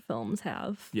and white films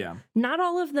have. Yeah. Not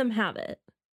all of them have it.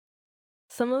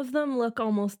 Some of them look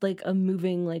almost like a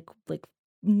moving, like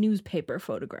newspaper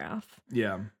photograph.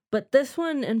 Yeah. But this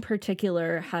one in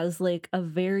particular has like a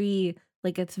very,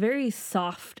 like it's very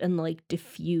soft and like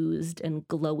diffused and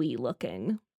glowy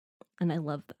looking. And I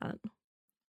love that.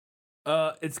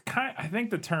 I think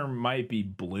the term might be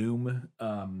bloom,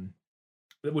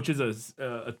 which is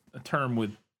a term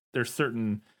with there's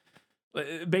certain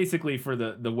basically for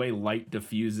the way light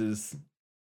diffuses.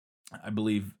 I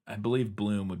believe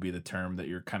bloom would be the term that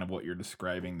you're kind of what you're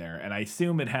describing there, and I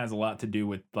assume it has a lot to do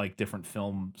with like different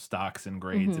film stocks and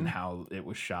grades and how it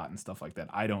was shot and stuff like that.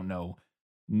 I don't know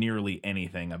nearly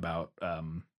anything about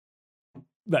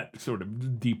that sort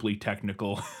of deeply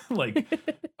technical like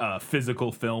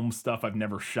physical film stuff. I've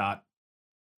never shot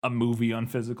a movie on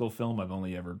physical film. I've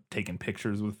only ever taken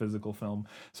pictures with physical film,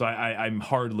 so I'm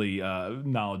hardly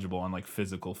knowledgeable on like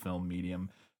physical film medium.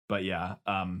 But yeah,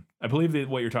 I believe that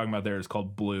what you're talking about there is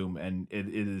called bloom, and it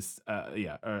is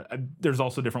there's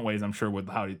also different ways, I'm sure, with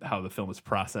how the film is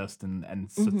processed and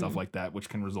stuff like that, which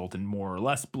can result in more or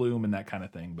less bloom and that kind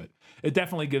of thing. But it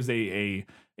definitely gives a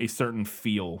certain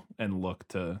feel and look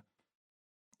to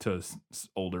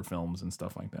older films and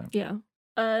stuff like that. Yeah.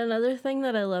 Another thing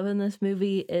that I love in this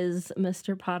movie is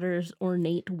Mr. Potter's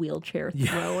ornate wheelchair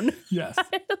throne. Yes.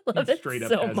 I love He it straight up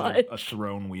so has much. a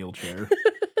throne wheelchair.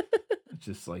 It's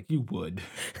just like, you would.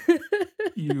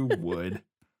 You would.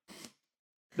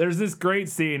 There's this great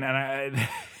scene, and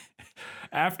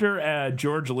after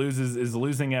George is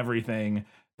losing everything,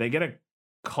 they get a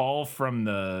call from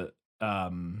the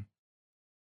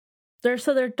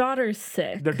their daughter's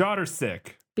sick. Their daughter's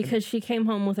sick because she came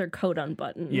home with her coat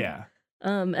unbuttoned. Yeah.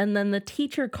 And then the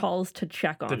teacher calls to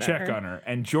check on her.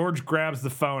 And George grabs the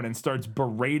phone and starts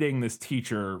berating this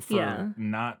teacher for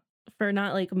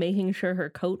not like making sure her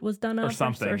coat was done up or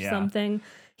something. Something.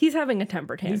 He's having a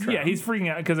temper tantrum. He's freaking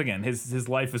out because again, his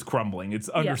life is crumbling.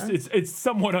 It's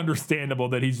somewhat understandable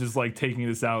that he's just like taking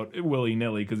this out willy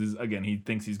nilly because again he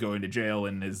thinks he's going to jail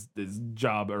and his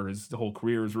job or his whole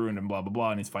career is ruined and blah blah blah,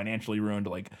 and he's financially ruined.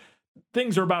 Like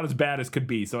things are about as bad as could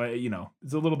be. So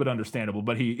it's a little bit understandable,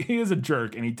 but he is a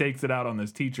jerk and he takes it out on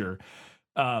this teacher.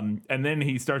 And then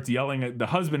he starts yelling at the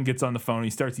husband. Gets on the phone. He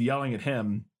starts yelling at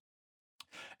him.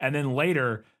 And then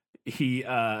later, he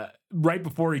right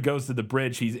before he goes to the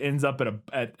bridge, he ends up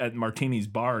at Martini's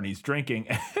bar and he's drinking,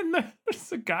 and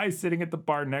there's a guy sitting at the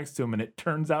bar next to him, and it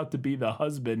turns out to be the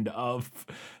husband of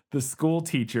the school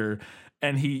teacher,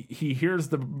 and he hears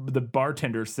the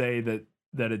bartender say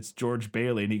that it's George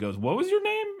Bailey, and he goes, "What was your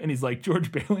name?" And he's like,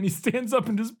 "George Bailey," and he stands up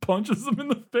and just punches him in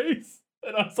the face.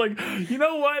 And I was like, you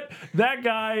know what? That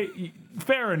guy,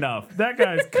 fair enough. That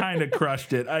guy's kind of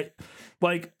crushed it.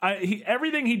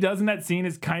 Everything he does in that scene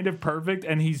is kind of perfect.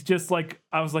 And he's just like,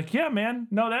 I was like, yeah, man,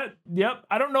 yep.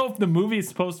 I don't know if the movie is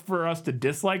supposed for us to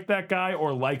dislike that guy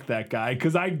or like that guy,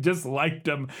 because I just liked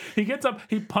him. He gets up,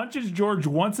 he punches George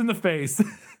once in the face.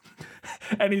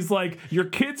 And he's like, your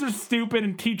kids are stupid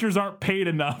and teachers aren't paid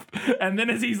enough. And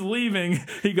then as he's leaving,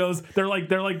 he goes, they're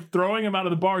like throwing him out of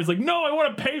the bar. He's like, no, I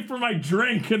want to pay for my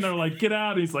drink. And they're like, get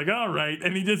out. And he's like, all right.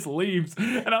 And he just leaves.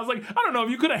 And I was like, I don't know if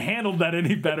you could have handled that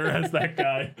any better as that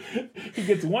guy. He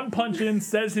gets one punch in,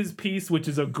 says his piece, which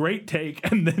is a great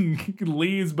take, and then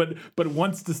leaves, but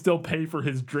wants to still pay for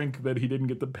his drink that he didn't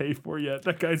get to pay for yet.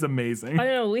 That guy's amazing. I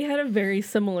know, we had a very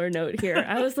similar note here.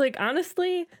 I was like,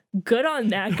 honestly, good on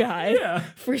that guy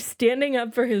for standing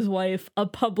up for his wife, a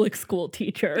public school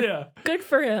teacher. Yeah. Good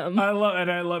for him. I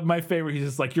love my favorite. He's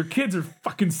just like, your kids are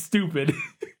fucking stupid.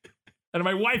 And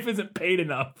my wife isn't paid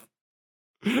enough.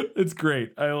 It's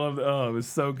great. I love it. Oh, it was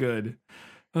so good.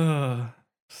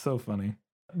 So funny.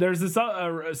 There's this,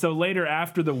 so later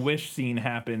after the wish scene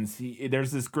happens,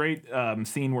 there's this great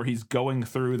scene where he's going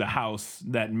through the house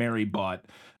that Mary bought,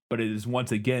 but it is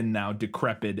once again now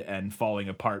decrepit and falling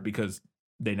apart because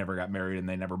they never got married and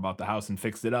they never bought the house and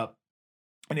fixed it up.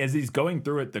 And as he's going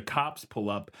through it, the cops pull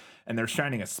up and they're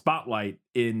shining a spotlight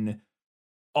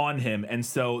on him. And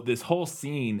so this whole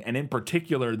scene, and in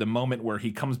particular, the moment where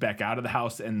he comes back out of the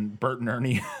house and Bert and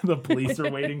Ernie, the police are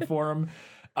waiting for him.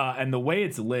 And the way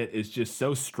it's lit is just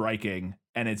so striking.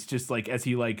 And it's just like, as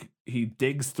he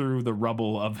digs through the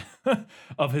rubble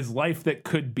of his life that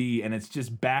could be, and it's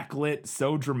just backlit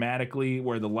so dramatically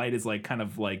where the light is like kind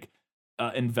of like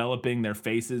enveloping their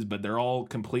faces, but they're all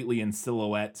completely in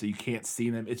silhouette, so you can't see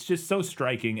them. It's just so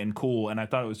striking and cool, and I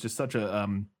thought it was just such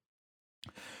a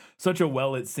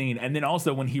well-lit scene. And then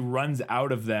also when he runs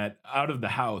out of the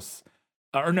house,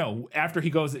 or no, after he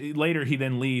goes later, he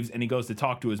then leaves and he goes to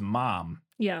talk to his mom.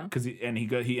 Yeah, because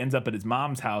he ends up at his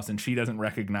mom's house and she doesn't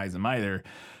recognize him either,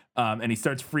 and he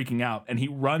starts freaking out and he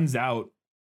runs out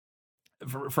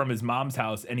from his mom's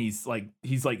house, and he's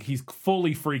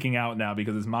fully freaking out now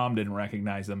because his mom didn't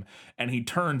recognize him, and he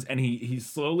turns and he's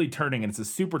slowly turning, and it's a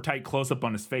super tight close-up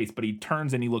on his face, but he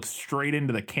turns and he looks straight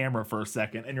into the camera for a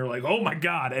second, and you're like, oh my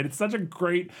god. And it's such a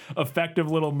great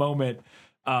effective little moment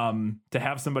to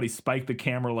have somebody spike the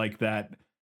camera like that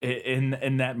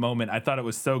in that moment. I thought it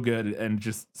was so good and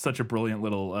just such a brilliant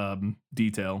little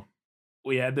detail.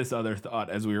 We had this other thought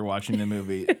as we were watching the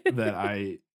movie that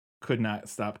I could not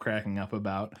stop cracking up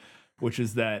about, which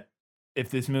is that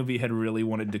if this movie had really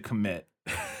wanted to commit,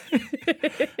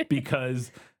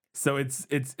 because so it's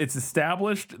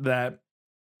established that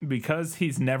because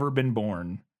he's never been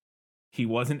born, he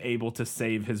wasn't able to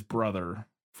save his brother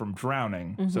from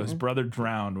drowning. Mm-hmm. So his brother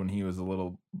drowned when he was a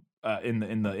little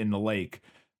in the lake.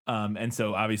 And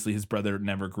so obviously his brother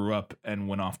never grew up and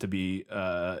went off to be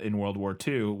in World War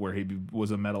II, where he was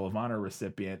a Medal of Honor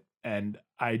recipient. And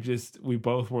we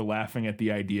both were laughing at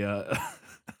the idea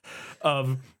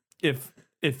of if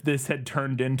this had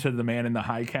turned into The Man in the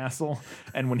High Castle,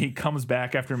 and when he comes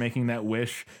back after making that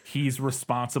wish, he's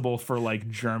responsible for like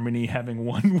Germany having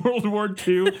won World War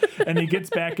II, and he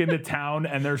gets back into town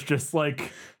and there's just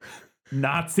like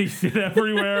Nazi shit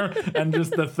everywhere, and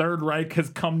just the Third Reich has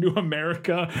come to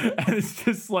America, and it's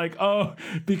just like, oh,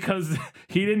 because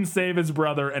he didn't save his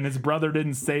brother and his brother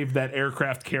didn't save that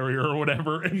aircraft carrier or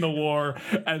whatever in the war,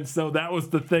 and so that was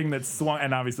the thing that swung,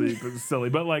 and obviously it was silly,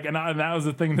 but like, and that was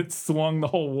the thing that swung the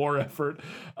whole war effort,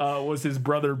 was his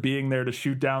brother being there to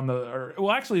shoot down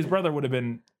actually his brother would have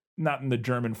been not in the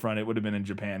German front, it would have been in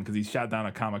Japan because he shot down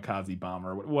a kamikaze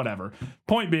bomber or whatever.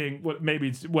 Point being, maybe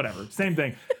it's whatever, same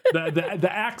thing. The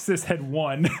Axis had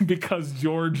won because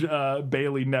George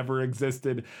Bailey never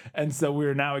existed, and so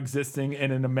we're now existing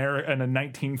in in a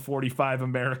 1945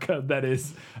 America that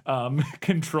is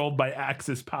controlled by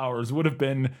Axis powers. Would have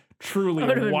been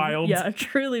truly wild. Yeah,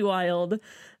 truly wild.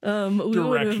 We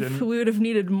would have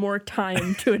needed more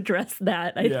time to address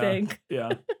that, I think.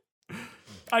 Yeah.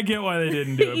 I get why they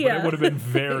didn't do it, but it would have been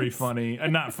very funny.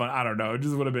 And not fun, I don't know. It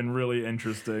just would have been really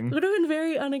interesting. It would have been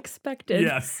very unexpected.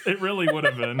 Yes, it really would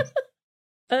have been.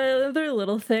 Another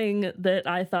little thing that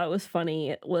I thought was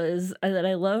funny was that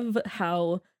I love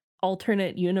how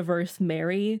alternate universe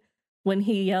Mary when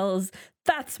he yells,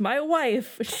 "That's my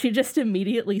wife," she just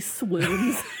immediately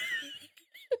swoons.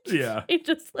 Yeah. He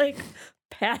just like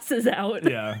passes out.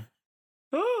 Yeah.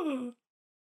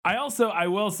 I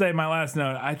will say my last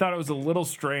note, I thought it was a little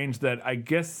strange that I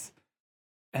guess,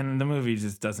 and the movie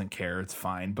just doesn't care. It's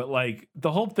fine. But like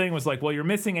the whole thing was like, well, you're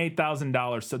missing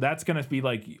 $8,000. So that's going to be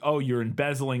like, oh, you're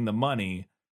embezzling the money.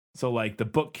 So like the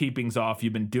bookkeeping's off.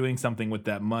 You've been doing something with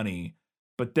that money.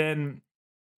 But then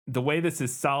the way this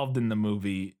is solved in the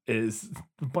movie is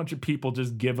a bunch of people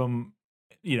just give them,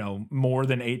 more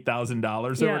than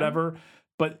 $8,000 or whatever.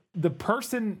 But the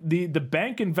person, the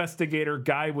bank investigator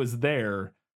guy was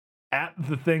there at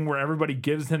the thing where everybody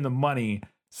gives him the money.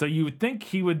 So you would think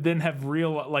he would then have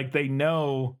they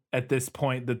know at this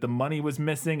point that the money was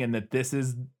missing and that this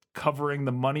is covering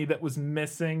the money that was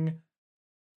missing.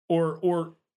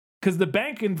 Or because the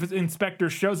bank inspector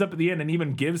shows up at the end and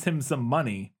even gives him some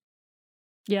money.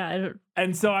 Yeah.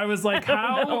 And so I was like,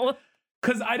 how?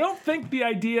 Because I don't think the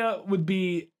idea would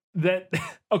be that,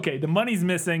 okay, the money's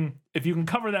missing. If you can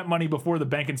cover that money before the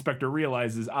bank inspector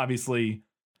realizes, obviously,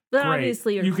 then great.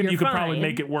 Obviously you could fine. probably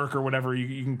make it work or whatever.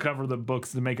 You can cover the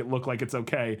books to make it look like it's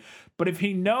okay. But if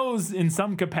he knows in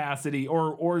some capacity,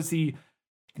 or is he,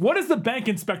 what does the bank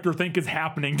inspector think is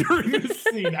happening during this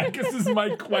scene? I guess is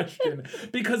my question.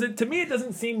 Because to me, it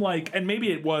doesn't seem like, and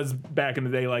maybe it was back in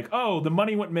the day, like, oh, the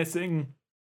money went missing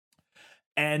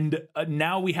and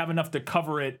now we have enough to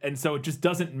cover it. And so it just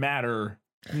doesn't matter.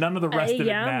 None of the rest of it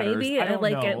matters. Maybe I don't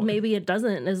know. Maybe it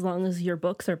doesn't, as long as your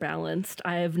books are balanced.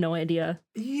 I have no idea.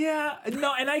 Yeah,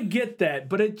 no, and I get that,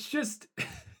 but it's just,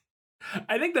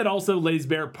 I think that also lays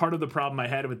bare part of the problem I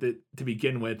had with it to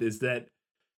begin with is that,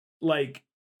 like,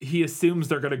 he assumes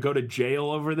they're going to go to jail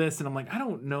over this, and I'm like, I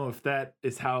don't know if that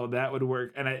is how that would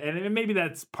work, and maybe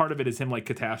that's part of it is him like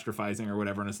catastrophizing or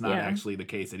whatever, and it's not actually the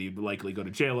case that he'd likely go to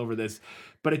jail over this,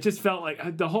 but it just felt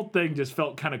like the whole thing just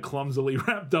felt kind of clumsily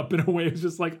wrapped up in a way. It was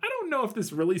just like, I don't know if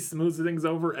this really smooths things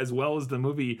over as well as the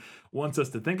movie wants us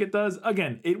to think it does.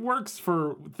 Again, it works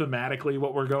for thematically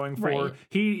what we're going for. Right.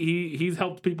 He's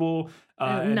helped people.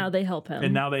 And now they help him.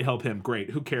 And now they help him. Great.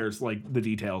 Who cares? Like the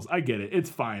details. I get it. It's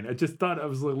fine. I just thought it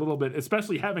was a little bit,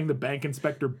 especially having the bank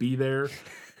inspector be there.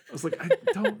 I was like, I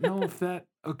don't know if that.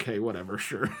 Okay, whatever.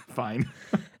 Sure. Fine.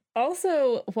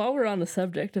 Also, while we're on the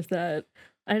subject of that,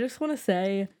 I just want to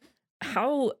say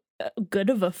how good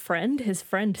of a friend his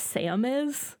friend Sam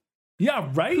is.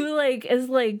 Yeah, right? Who is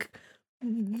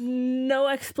no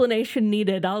explanation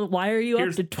needed. Why are you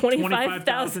Here's up to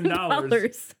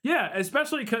 $25,000? Yeah,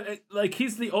 especially because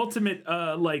he's the ultimate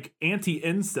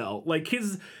anti-incel. Like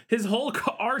his whole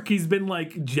arc, he's been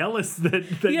like jealous that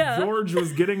George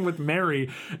was getting with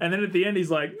Mary, and then at the end he's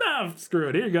like, nah, screw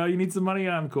it. Here you go. You need some money.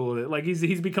 I'm cool with it. Like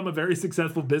he's become a very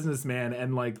successful businessman,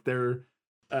 and like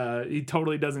he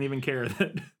totally doesn't even care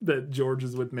that George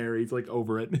is with Mary. He's like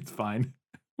over it. It's fine,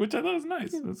 which I thought was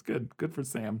nice. That's good. Good for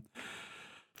Sam.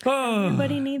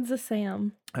 Everybody needs a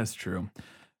Sam. That's true.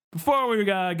 Before we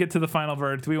get to the final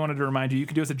verdict, we wanted to remind you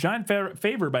can do us a giant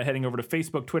favor by heading over to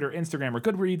Facebook, Twitter, Instagram, or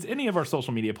Goodreads, any of our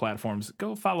social media platforms.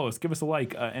 Go follow us, give us a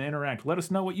like, and interact. Let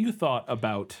us know what you thought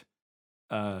about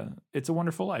It's a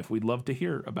Wonderful Life. We'd love to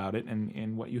hear about it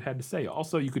and what you had to say.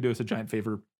 Also, you could do us a giant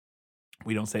favor.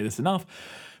 We don't say this enough.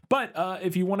 But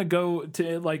if you want to go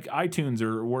to like iTunes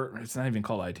or it's not even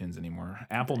called iTunes anymore,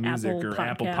 Apple Music or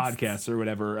Apple Podcasts or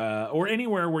whatever, or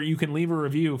anywhere where you can leave a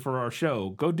review for our show,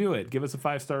 go do it. Give us a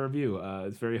 5-star review.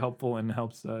 It's very helpful and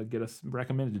helps get us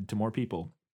recommended to more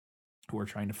people who are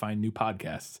trying to find new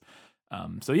podcasts.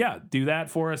 So yeah, do that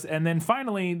for us. And then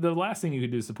finally, the last thing you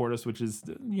can do to support us, which is,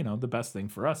 the best thing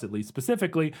for us, at least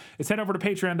specifically, is head over to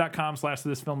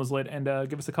patreon.com/thisfilmislit and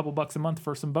give us a couple bucks a month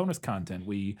for some bonus content.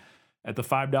 At the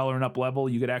 $5 and up level,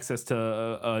 you get access to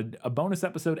a bonus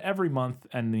episode every month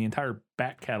and the entire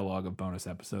back catalog of bonus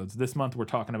episodes. This month, we're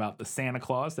talking about the Santa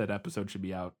Claus. That episode should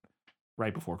be out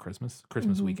right before Christmas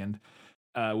weekend.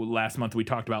 Last month, we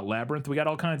talked about Labyrinth. We got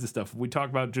all kinds of stuff. We talked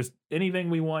about just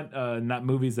anything we want, not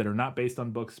movies that are not based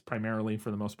on books primarily for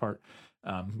the most part,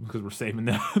 because we're saving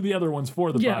the other ones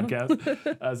for the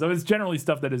podcast. So it's generally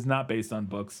stuff that is not based on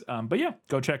books. But yeah,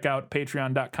 go check out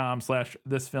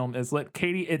patreon.com/thisfilmislit.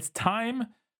 Katie, it's time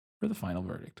for the final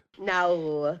verdict.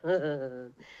 Now,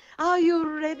 are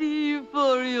you ready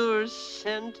for your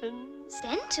sentence?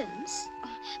 Sentence?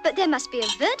 But there must be a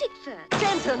verdict first.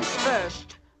 Sentence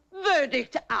first.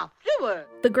 Verdict afterward.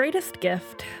 The Greatest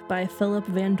Gift by Philip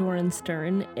Van Doren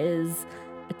Stern is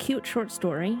a cute short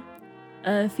story.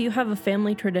 If you have a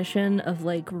family tradition of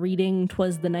reading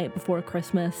 'Twas the Night Before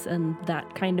Christmas and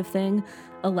that kind of thing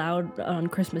aloud on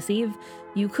Christmas Eve,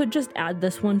 you could just add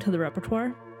this one to the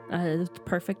repertoire. It's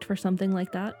perfect for something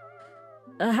like that.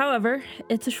 However,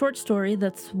 it's a short story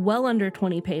that's well under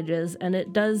 20 pages, and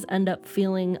it does end up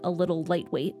feeling a little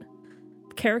lightweight.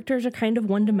 Characters are kind of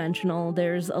one-dimensional.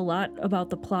 There's a lot about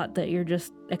the plot that you're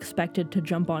just expected to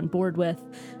jump on board with,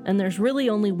 and there's really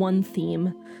only one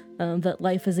theme, that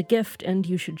life is a gift and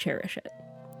you should cherish it.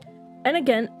 And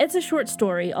again, it's a short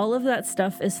story. All of that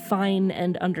stuff is fine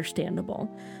and understandable,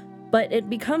 but it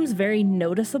becomes very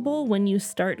noticeable when you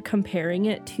start comparing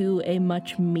it to a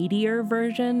much meatier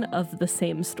version of the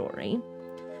same story.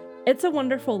 It's a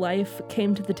Wonderful Life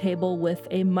came to the table with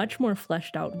a much more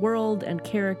fleshed out world and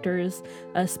characters,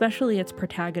 especially its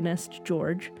protagonist,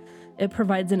 George. It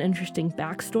provides an interesting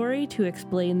backstory to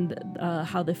explain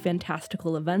how the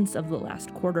fantastical events of the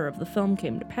last quarter of the film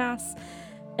came to pass,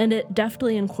 and it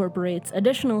deftly incorporates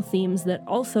additional themes that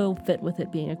also fit with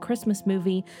it being a Christmas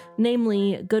movie,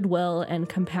 namely goodwill and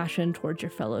compassion towards your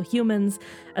fellow humans,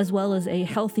 as well as a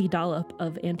healthy dollop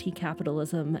of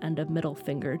anti-capitalism and a middle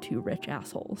finger to rich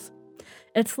assholes.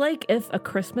 It's like if A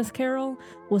Christmas Carol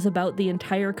was about the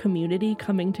entire community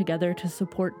coming together to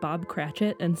support Bob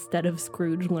Cratchit instead of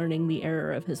Scrooge learning the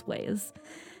error of his ways.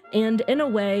 And in a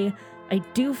way, I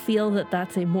do feel that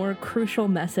that's a more crucial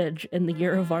message in the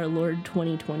year of our Lord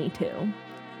 2022.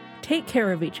 Take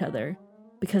care of each other,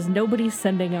 because nobody's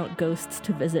sending out ghosts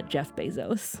to visit Jeff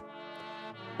Bezos.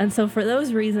 And so for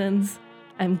those reasons,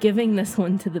 I'm giving this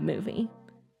one to the movie.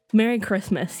 Merry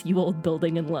Christmas, you old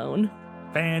building and loan.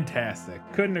 Fantastic.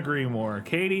 Couldn't agree more.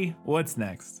 Katie, what's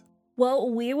next?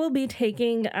 Well, we will be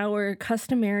taking our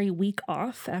customary week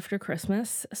off after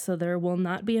Christmas, so there will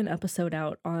not be an episode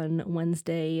out on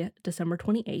Wednesday, December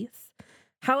 28th.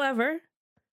 However,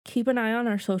 keep an eye on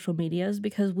our social medias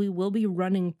because we will be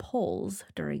running polls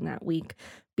during that week,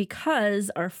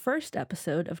 because our first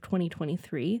episode of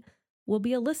 2023 will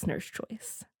be a listener's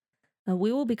choice.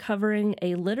 We will be covering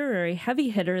a literary heavy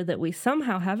hitter that we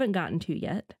somehow haven't gotten to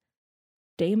yet,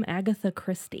 Dame Agatha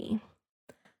Christie.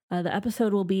 The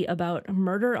episode will be about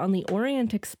Murder on the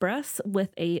Orient Express, with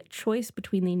a choice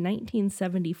between the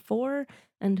 1974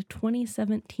 and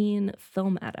 2017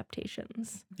 film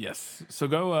adaptations. Yes. So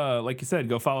go, like you said,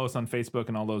 go follow us on Facebook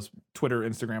and all those Twitter,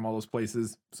 Instagram, all those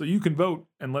places, so you can vote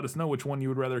and let us know which one you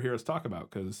would rather hear us talk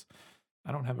about, because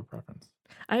I don't have a preference.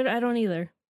 I don't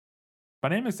either.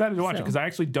 But I am excited to watch it, because I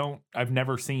actually I've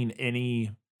never seen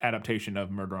any adaptation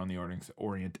of Murder on the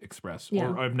Orient Express,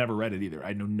 or I've never read it either.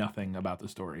 I know nothing about the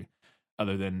story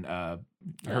other than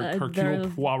Hercule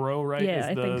Poirot, right? Yeah,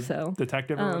 I think so.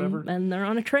 Detective or whatever. And they're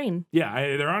on a train.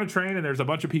 Yeah, they're on a train, and there's a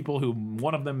bunch of people who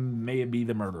one of them may be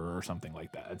the murderer or something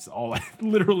like that. It's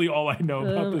literally all I know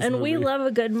about this and movie. we love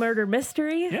a good murder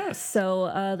mystery. Yes.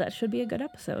 So that should be a good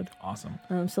episode. Awesome.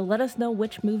 So let us know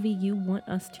which movie you want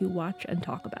us to watch and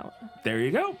talk about. There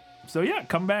you go. So yeah,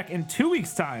 come back in 2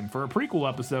 weeks' time for a prequel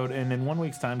episode, and in 1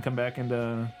 week's time, come back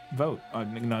and vote.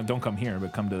 No, don't come here,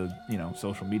 but come to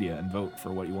social media and vote for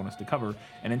what you want us to cover.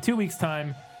 And in 2 weeks'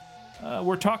 time,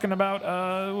 we're talking about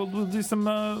we'll do some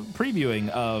previewing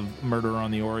of Murder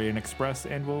on the Orient Express,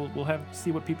 and we'll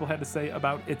see what people had to say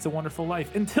about It's a Wonderful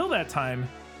Life. Until that time,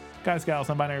 guys, gals,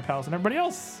 non-binary pals, and everybody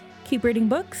else, keep reading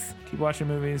books, keep watching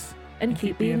movies, and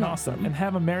keep being awesome. And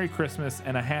have a Merry Christmas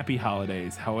and a Happy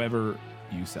Holidays, however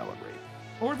you celebrate.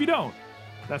 Or if you don't,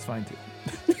 that's fine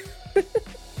too.